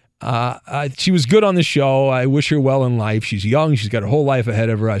 She was good on the show. I wish her well in life. She's young. She's got her whole life ahead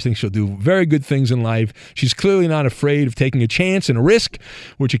of her. I think she'll do very good things in life. She's clearly not afraid of taking a chance and a risk,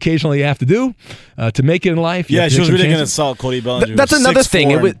 which occasionally you have to do to make it in life. Yeah, she was really going to assault Cody Bellinger. That's another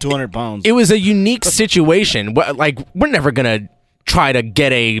thing. It was 200 pounds. It was a unique situation. Like, we're never going to try to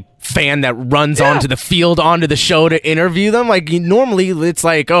get a fan that runs onto the field, onto the show to interview them. Like, normally it's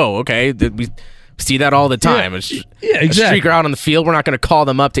like, oh, okay, we see that all the time. Yeah, exactly. A streaker out on the field, we're not going to call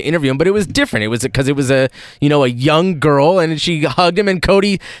them up to interview him. But it was different. It was because it was a young girl, and she hugged him, and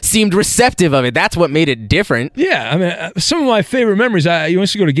Cody seemed receptive of it. That's what made it different. Yeah, I mean, some of my favorite memories. I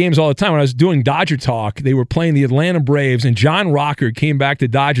used to go to games all the time. When I was doing Dodger Talk, they were playing the Atlanta Braves, and John Rocker came back to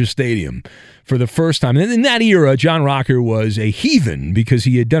Dodger Stadium for the first time. And in that era, John Rocker was a heathen because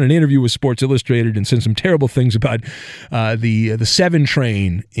he had done an interview with Sports Illustrated and said some terrible things about the 7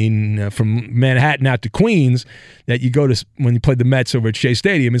 train from Manhattan out to Queens that you go to when you played the Mets over at Shea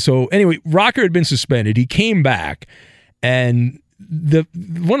Stadium. And so anyway, Rocker had been suspended. He came back, and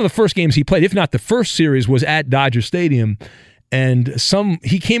one of the first games he played, if not the first series, was at Dodger Stadium. And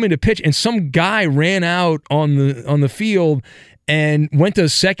he came in to pitch, and some guy ran out on the field and went to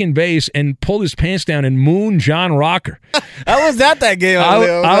second base and pulled his pants down and mooned John Rocker. I was at that game.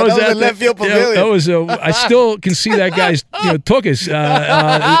 I was at the left field pavilion. That was I still can see that guy's tuchus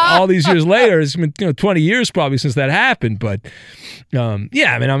all these years later. It's been 20 years probably since that happened, but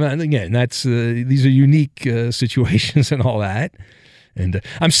yeah, I mean, again, that's these are unique situations and all that. And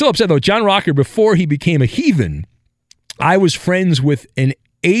I'm still upset though. John Rocker, before he became a heathen, I was friends with an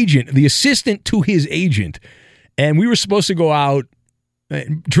agent, the assistant to his agent. And we were supposed to go out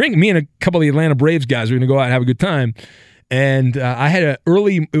and drink. Me and a couple of the Atlanta Braves guys were going to go out and have a good time. And I had it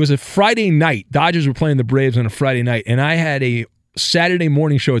was a Friday night. Dodgers were playing the Braves on a Friday night. And I had a Saturday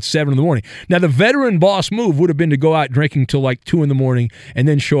morning show at 7 in the morning. Now, the veteran boss move would have been to go out drinking till like 2 in the morning and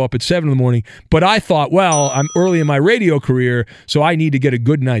then show up at 7 in the morning. But I thought, well, I'm early in my radio career, so I need to get a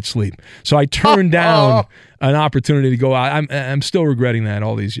good night's sleep. So I turned down an opportunity to go out. I'm still regretting that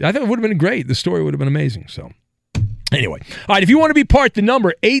all these years. I think it would have been great. The story would have been amazing. So anyway, all right, if you want to be part, the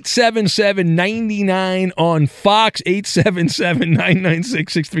number 877-99 on Fox,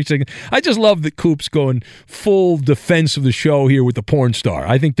 877-996-6366. I just love that Coop's going full defense of the show here with the porn star.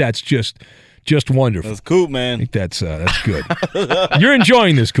 I think that's just wonderful. That's Coop, man. I think that's good. You're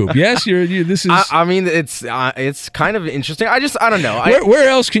enjoying this, Coop. Yes, this is. I mean, it's kind of interesting. I don't know. Where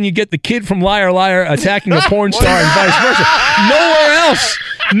else can you get the kid from Liar Liar attacking a porn star and vice versa?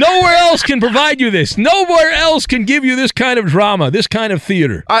 Nowhere else can provide you this. Nowhere else can give you this kind of drama, this kind of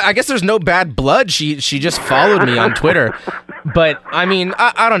theater. I guess there's no bad blood. She just followed me on Twitter, but I mean,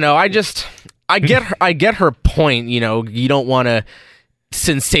 I don't know. I get her point. You don't want to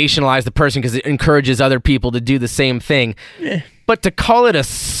sensationalize the person because it encourages other people to do the same thing. But to call it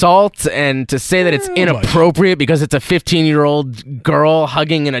assault and to say that it's inappropriate because it's a 15-year-old girl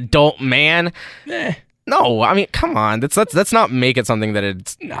hugging an adult man. No, I mean, come on. Let's not make it something that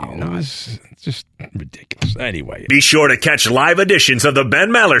it's... No, it's just ridiculous. Anyway. Be sure to catch live editions of the Ben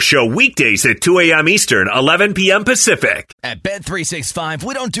Maller Show weekdays at 2 a.m. Eastern, 11 p.m. Pacific. At Bet365,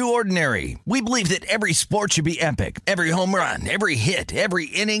 we don't do ordinary. We believe that every sport should be epic. Every home run, every hit, every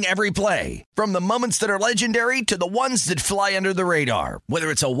inning, every play. From the moments that are legendary to the ones that fly under the radar. Whether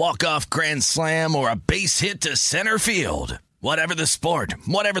it's a walk-off grand slam or a base hit to center field. Whatever the sport,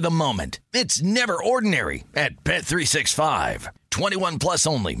 whatever the moment, it's never ordinary at Bet365. 21 plus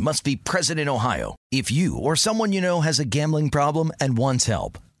only. Must be present in Ohio. If you or someone you know has a gambling problem and wants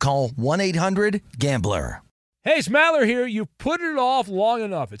help, call 1-800-GAMBLER. Hey, it's Maller here. You've put it off long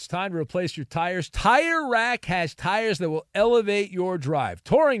enough. It's time to replace your tires. Tire Rack has tires that will elevate your drive.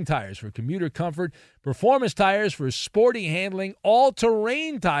 Touring tires for commuter comfort, performance tires for sporty handling,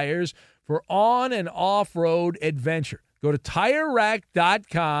 all-terrain tires for on- and off-road adventure. Go to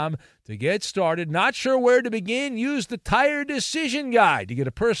TireRack.com to get started. Not sure where to begin? Use the Tire Decision Guide to get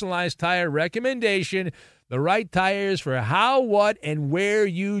a personalized tire recommendation, the right tires for how, what, and where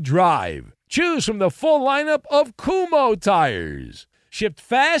you drive. Choose from the full lineup of Kumho tires. Shipped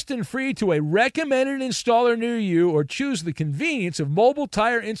fast and free to a recommended installer near you, or choose the convenience of mobile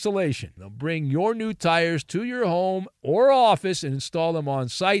tire installation. They'll bring your new tires to your home or office and install them on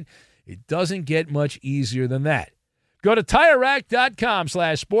site. It doesn't get much easier than that. Go to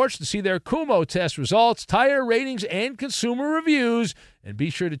TireRack.com/sports to see their Kumho test results, tire ratings, and consumer reviews, and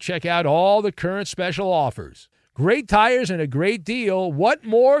be sure to check out all the current special offers. Great tires and a great deal. What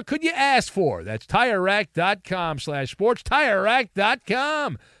more could you ask for? That's TireRack.com/sports.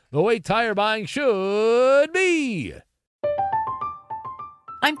 TireRack.com, the way tire buying should be.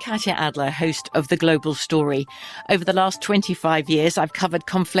 I'm Katya Adler, host of The Global Story. Over the last 25 years, I've covered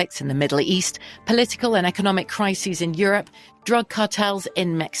conflicts in the Middle East, political and economic crises in Europe, drug cartels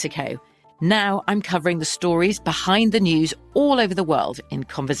in Mexico. Now I'm covering the stories behind the news all over the world in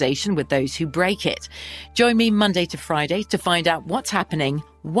conversation with those who break it. Join me Monday to Friday to find out what's happening,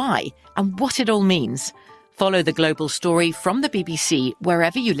 why, and what it all means. Follow The Global Story from the BBC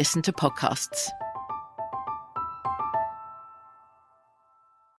wherever you listen to podcasts.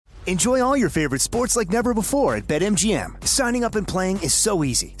 Enjoy all your favorite sports like never before at BetMGM. Signing up and playing is so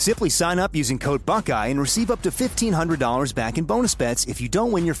easy. Simply sign up using code Buckeye and receive up to $1,500 back in bonus bets if you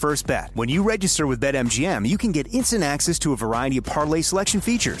don't win your first bet. When you register with BetMGM, you can get instant access to a variety of parlay selection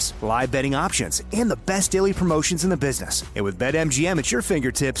features, live betting options, and the best daily promotions in the business. And with BetMGM at your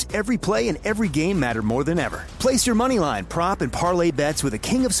fingertips, every play and every game matter more than ever. Place your moneyline, prop, and parlay bets with the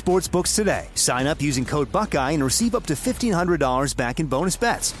king of sportsbooks today. Sign up using code Buckeye and receive up to $1,500 back in bonus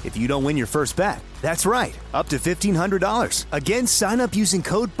bets if you don't win your first bet. That's right, up to $1,500. Again, sign up using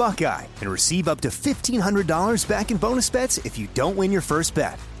code Buckeye and receive up to $1,500 back in bonus bets if you don't win your first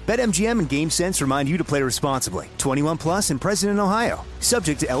bet. BetMGM and GameSense remind you to play responsibly. 21 plus and present in Ohio.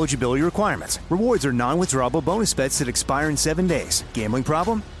 Subject to eligibility requirements. Rewards are non-withdrawable bonus bets that expire in 7 days. Gambling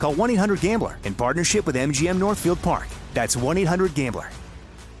problem? Call 1-800-GAMBLER in partnership with MGM Northfield Park. That's 1-800-GAMBLER.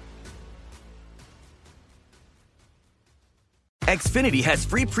 Xfinity has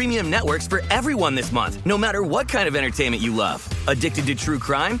free premium networks for everyone this month, no matter what kind of entertainment you love. Addicted to true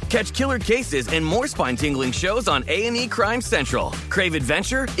crime? Catch killer cases and more spine-tingling shows on A&E Crime Central. Crave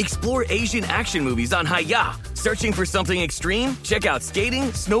adventure? Explore Asian action movies on Hi-YAH. Searching for something extreme? Check out skating,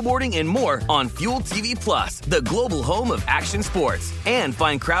 snowboarding, and more on Fuel TV Plus, the global home of action sports. And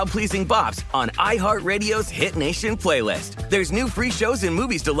find crowd-pleasing bops on iHeartRadio's Hit Nation playlist. There's new free shows and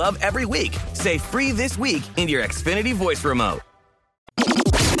movies to love every week. Say free this week in your Xfinity voice remote.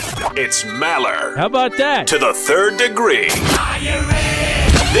 It's Maller. How about that? To the third degree.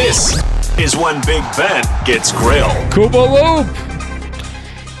 This is when Big Ben gets grilled. Kuba Loop.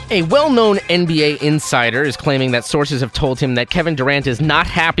 A well-known NBA insider is claiming that sources have told him that Kevin Durant is not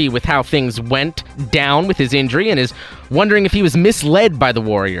happy with how things went down with his injury and is wondering if he was misled by the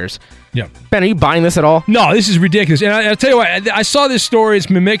Warriors. Yeah. Ben, are you buying this at all? No, this is ridiculous. And I'll tell you what, I saw this story. It's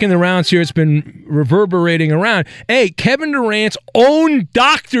been making the rounds here. It's been reverberating around. Hey, Kevin Durant's own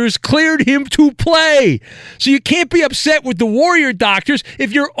doctors cleared him to play. So you can't be upset with the Warrior doctors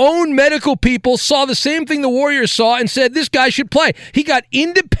if your own medical people saw the same thing the Warriors saw and said this guy should play. He got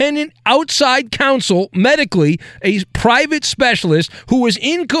independent outside counsel medically, a private specialist who was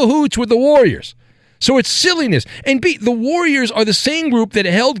in cahoots with the Warriors. So it's silliness. And B, the Warriors are the same group that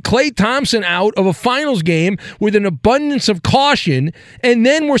held Klay Thompson out of a finals game with an abundance of caution, and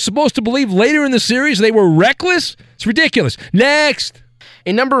then we're supposed to believe later in the series they were reckless? It's ridiculous. Next.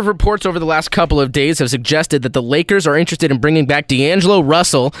 A number of reports over the last couple of days have suggested that the Lakers are interested in bringing back D'Angelo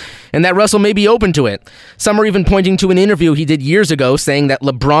Russell, and that Russell may be open to it. Some are even pointing to an interview he did years ago saying that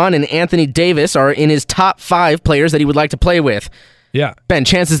LeBron and Anthony Davis are in his top 5 players that he would like to play with. Yeah. Ben,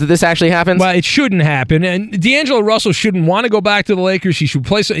 chances that this actually happens? Well, it shouldn't happen. And D'Angelo Russell shouldn't want to go back to the Lakers. He should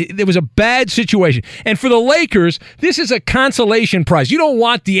play. It was a bad situation. And for the Lakers, this is a consolation prize. You don't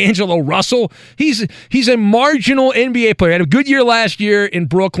want D'Angelo Russell. He's a marginal NBA player. He had a good year last year in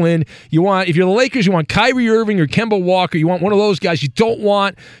Brooklyn. If you're the Lakers, you want Kyrie Irving or Kemba Walker. You want one of those guys. You don't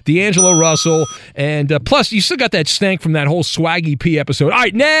want D'Angelo Russell. And plus, you still got that stank from that whole Swaggy P episode. All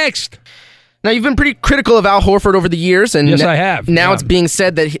right, next. Now, you've been pretty critical of Al Horford over the years. And yes, I have. Now it's being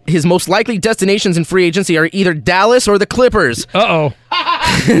said that his most likely destinations in free agency are either Dallas or the Clippers. Uh-oh.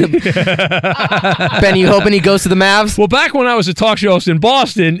 Ben, you hoping he goes to the Mavs? Well, back when I was a talk show host in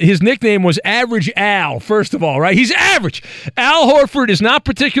Boston, his nickname was Average Al, first of all, right? He's average. Al Horford is not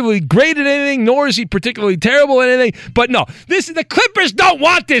particularly great at anything, nor is he particularly terrible at anything. But no, the Clippers don't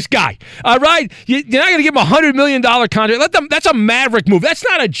want this guy, all right? You're not going to give him a $100 million contract. That's a Maverick move. That's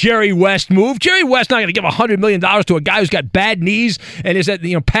not a Jerry West move. Jerry West's not going to give $100 million to a guy who's got bad knees and is at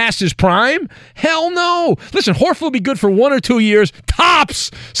past his prime. Hell no. Listen, Horford will be good for 1 or 2 years, tops.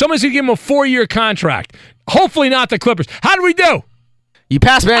 Someone's going to give him a 4-year contract. Hopefully not the Clippers. How do we do? You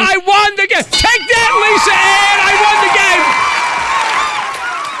passed, man. I won the game. Take that, Lisa Ann. I won the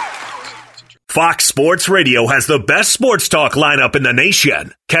game. Fox Sports Radio has the best sports talk lineup in the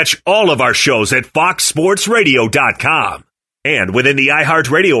nation. Catch all of our shows at foxsportsradio.com. And within the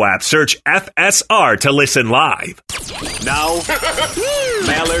iHeartRadio app, search FSR to listen live. Now,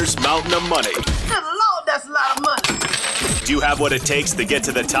 Maller's Mountain of Money. Good Lord, that's a lot of money. Do you have what it takes to get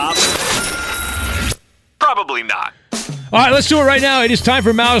to the top? Probably not. All right, let's do it right now. It is time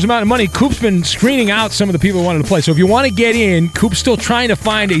for Maller's Amount of Money. Coop's been screening out some of the people who wanted to play. So if you want to get in, Coop's still trying to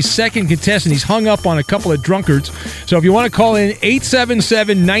find a second contestant. He's hung up on a couple of drunkards. So if you want to call in,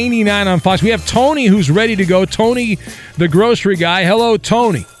 877-99 on Fox. We have Tony who's ready to go. Tony, the grocery guy. Hello,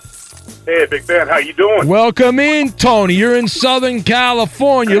 Tony. Hey, Big Ben, how you doing? Welcome in, Tony. You're in Southern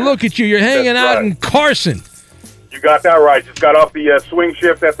California. Look at you. You're hanging out in Carson. You got that right. Just got off the swing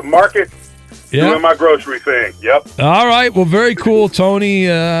shift at the market. Yeah. Doing my grocery thing. Yep. All right. Well, very cool, Tony.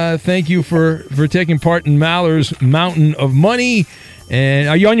 Thank you for taking part in Maller's Mountain of Money. And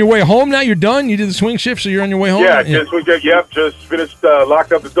are you on your way home now? You're done? You did the swing shift, so you're on your way home? Yeah, just finished,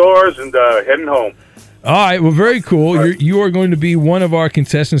 locked up the doors and heading home. All right. Well, very cool. You are going to be one of our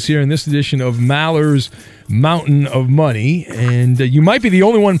contestants here in this edition of Maller's Mountain of Money. And you might be the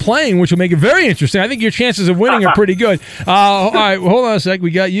only one playing, which will make it very interesting. I think your chances of winning are pretty good. All right. Well, hold on a sec. We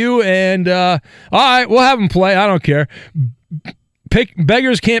got you. And all right. We'll have them play. I don't care.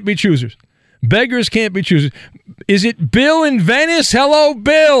 Beggars can't be choosers. Beggars can't be choosers. Is it Bill in Venice? Hello,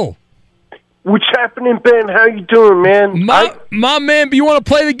 Bill. What's happening, Ben? How you doing, man? My man, you want to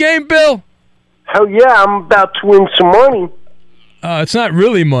play the game, Bill? Hell yeah, I'm about to win some money. It's not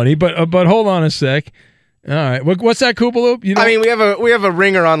really money, but hold on a sec. All right, what's that, Koopaloop? I mean, we have a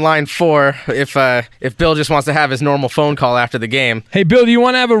ringer on line 4 if Bill just wants to have his normal phone call after the game. Hey, Bill, do you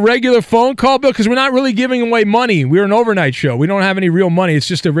want to have a regular phone call, Bill? Because we're not really giving away money. We're an overnight show. We don't have any real money. It's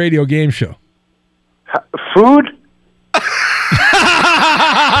just a radio game show. Food?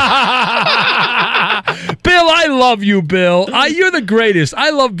 Bill, I love you, Bill. You're the greatest.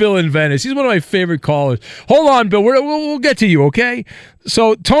 I love Bill in Venice. He's one of my favorite callers. Hold on, Bill. We'll get to you, okay?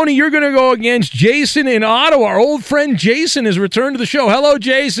 So, Tony, you're going to go against Jason in Ottawa. Our old friend Jason has returned to the show. Hello,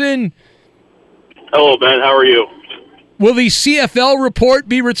 Jason. Hello, Ben. How are you? Will the CFL report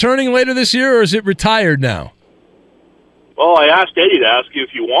be returning later this year, or is it retired now? Well, I asked Eddie to ask you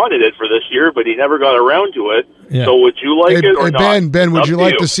if you wanted it for this year, but he never got around to it. Yeah. So would you like it or not? Ben, would you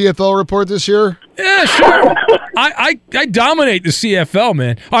like the CFL report this year? Yeah, sure. I dominate the CFL,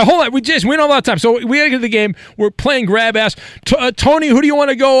 man. All right, hold on. We don't have a lot of time, so we got to get to the game. We're playing grab ass. Tony, who do you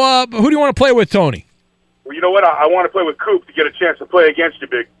want to go? Who do you want to play with, Tony? Well, you know what? I want to play with Coop to get a chance to play against you,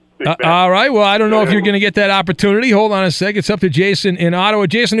 Big Ben. All right. Well, I don't know if you're going to get that opportunity. Hold on a sec. It's up to Jason in Ottawa.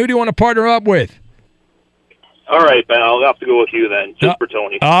 Jason, who do you want to partner up with? All right, Ben, I'll have to go with you then, just for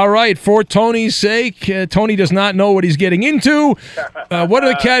Tony. All right, for Tony's sake. Tony does not know what he's getting into. What are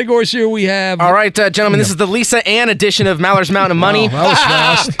the categories here we have? All right, gentlemen, this is the Lisa Ann edition of Maller's Mountain of Money. That was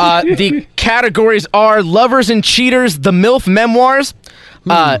fast. The categories are Lovers and Cheaters, The MILF Memoirs,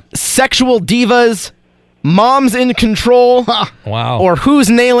 Sexual Divas, Moms in Control, wow, or Who's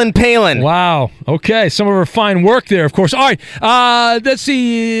Nailin' Palin? Wow. Okay, some of her fine work there, of course. All right, let's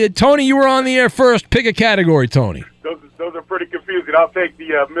see. Tony, you were on the air first. Pick a category, Tony. Those are pretty confusing. I'll take the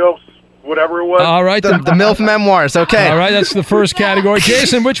MILFs, whatever it was. All right. The MILF Memoirs, okay. All right, that's the first category.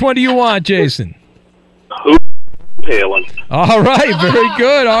 Jason, which one do you want, Jason? Who's Palin? All right, very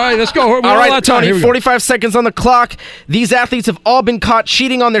good. All right, let's go. All right, Tony, 45 seconds on the clock. These athletes have all been caught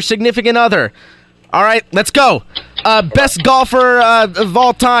cheating on their significant other. All right, let's go. Best golfer of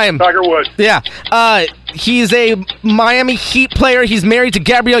all time. Tiger Woods. Yeah. He's a Miami Heat player. He's married to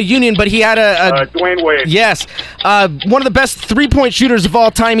Gabrielle Union, but he had Dwayne Wade. Yes. One of the best three-point shooters of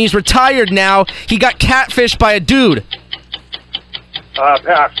all time. He's retired now. He got catfished by a dude.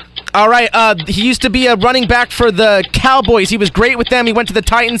 Pass. All right. He used to be a running back for the Cowboys. He was great with them. He went to the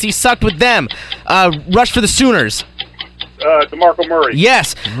Titans. He sucked with them. Rushed for the Sooners. DeMarco Murray.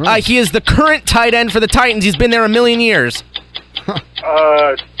 Yes. He is the current tight end for the Titans. He's been there a million years.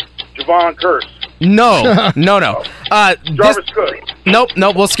 Javon Curse. No. Jarvis Cook. Nope,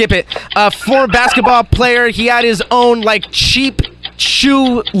 we'll skip it. Former basketball player. He had his own, cheap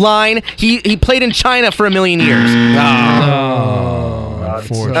shoe line. He played in China for a million years.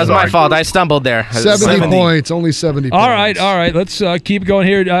 That was my fault. I stumbled there. 70 points. Only 70 points. All right. Let's keep going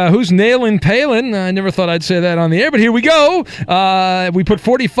here. Who's nailing Palin? I never thought I'd say that on the air, but here we go. We put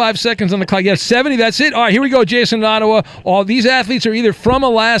 45 seconds on the clock. Yes, 70. That's it. All right, here we go, Jason in Ottawa. All these athletes are either from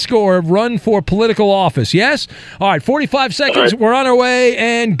Alaska or have run for political office. Yes? All right, 45 seconds. We're on our way,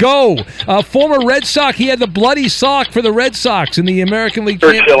 and go. Former Red Sox. He had the bloody sock for the Red Sox in the American League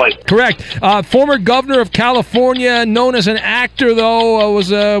Championship. Correct. Former governor of California, known as an actor, though,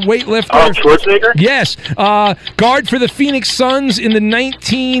 was a weightlifter. Arnold Schwarzenegger? Yes. Guard for the Phoenix Suns in the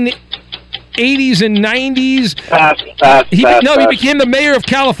 1980s and 90s. Pass. He became the mayor of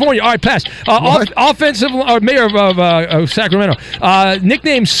California. All right, pass. Mayor of Sacramento.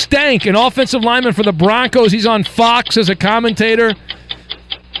 Nickname Stank, an offensive lineman for the Broncos. He's on Fox as a commentator.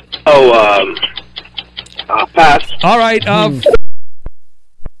 Pass. All right.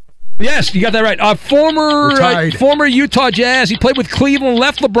 Yes, you got that right. Former Utah Jazz. He played with Cleveland,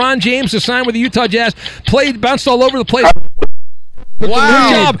 left LeBron James to sign with the Utah Jazz. Bounced all over the place.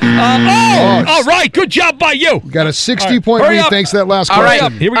 Wow. Good job. All right. Good job by you. Got a 60-point lead thanks to that last question. All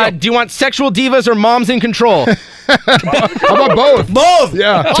right. Here we go. Do you want sexual divas or moms in control? How about both? Both.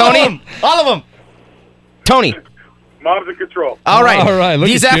 Yeah. Tony. All of them. Tony. Mom's in control. All right. All right.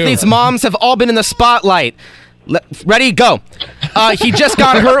 These athletes' moms have all been in the spotlight. Ready? Go. He just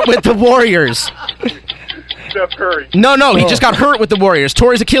got hurt with the Warriors. Steph Curry. No. He just got hurt with the Warriors.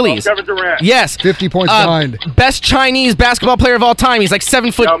 Tore his Achilles. Kevin Durant. Yes. 50 points behind. Best Chinese basketball player of all time. He's like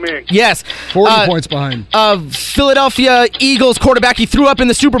 7 foot. Yao Ming. Yes. 40 points behind. Philadelphia Eagles quarterback. He threw up in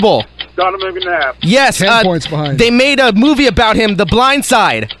the Super Bowl. Donovan McNabb. Yes. 10 points behind. They made a movie about him, The Blind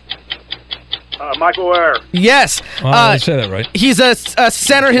Side. Michael Ayer. Yes. I said that right. He's a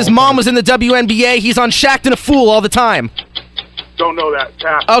center. His mom was in the WNBA. He's on Shaqtin' a Fool all the time. Don't know that.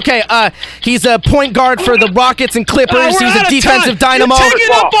 Pass. Okay, he's a point guard for the Rockets and Clippers. He's a defensive dynamo. You're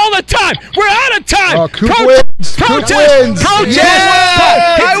taking up all the time. We're out of time. Coop wins. Protest.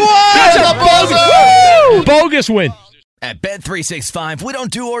 I won. Bogus win. At Bet365, we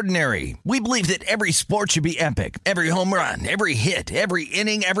don't do ordinary. We believe that every sport should be epic. Every home run, every hit, every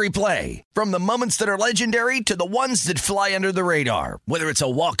inning, every play. From the moments that are legendary to the ones that fly under the radar. Whether it's a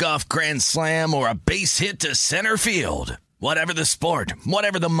walk-off grand slam or a base hit to center field. Whatever the sport,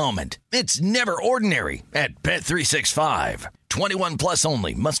 whatever the moment. It's never ordinary at Bet365. 21 plus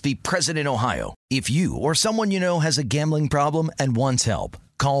only. Must be present in Ohio. If you or someone you know has a gambling problem and wants help,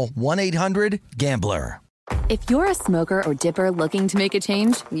 call 1-800-GAMBLER. If you're a smoker or dipper looking to make a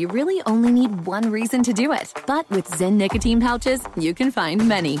change, you really only need one reason to do it. But with Zyn nicotine pouches, you can find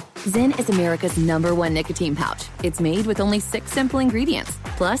many. Zyn is America's #1 nicotine pouch. It's made with only 6 simple ingredients.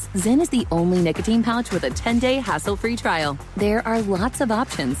 Plus, Zyn is the only nicotine pouch with a 10-day hassle-free trial. There are lots of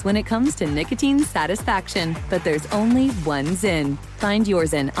options when it comes to nicotine satisfaction, but there's only one Zyn. Find your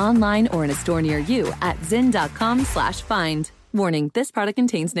Zyn online or in a store near you at zyn.com/find. Warning, this product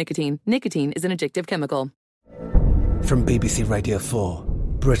contains nicotine. Nicotine is an addictive chemical. From BBC Radio 4,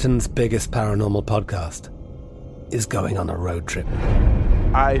 Britain's biggest paranormal podcast is going on a road trip.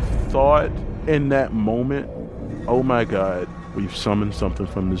 I thought in that moment, oh my God, we've summoned something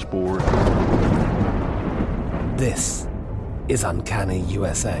from this board. This is Uncanny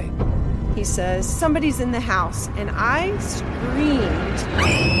USA. He says, somebody's in the house, and I screamed.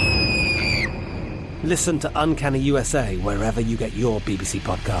 Listen to Uncanny USA wherever you get your BBC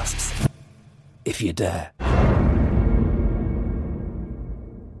podcasts, if you dare.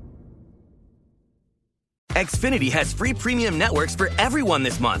 Xfinity has free premium networks for everyone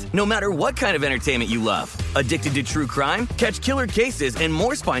this month, no matter what kind of entertainment you love. Addicted to true crime? Catch killer cases and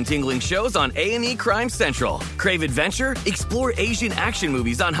more spine-tingling shows on A&E Crime Central. Crave adventure? Explore Asian action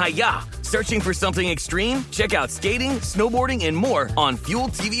movies on Hi-Ya. Searching for something extreme? Check out skating, snowboarding, and more on Fuel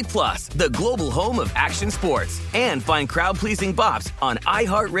TV Plus, the global home of action sports. And find crowd-pleasing bops on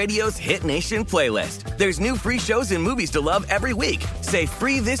iHeartRadio's Hit Nation playlist. There's new free shows and movies to love every week. Say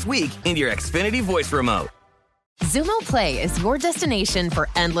free this week in your Xfinity voice remote. Xumo Play is your destination for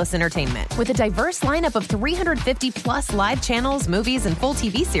endless entertainment. With a diverse lineup of 350 plus live channels, movies, and full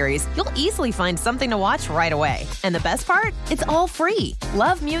TV series, you'll easily find something to watch right away. And the best part? It's all free.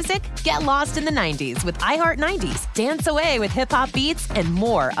 Love music? Get lost in the 90s with iHeart 90s. Dance away with hip-hop beats and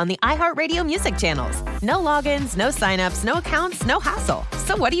more on the iHeartRadio music channels. No logins, no signups, no accounts, no hassle.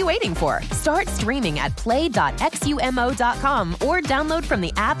 So what are you waiting for? Start streaming at play.xumo.com or download from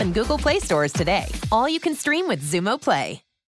the app and Google Play stores today. All you can stream with Xumo Play.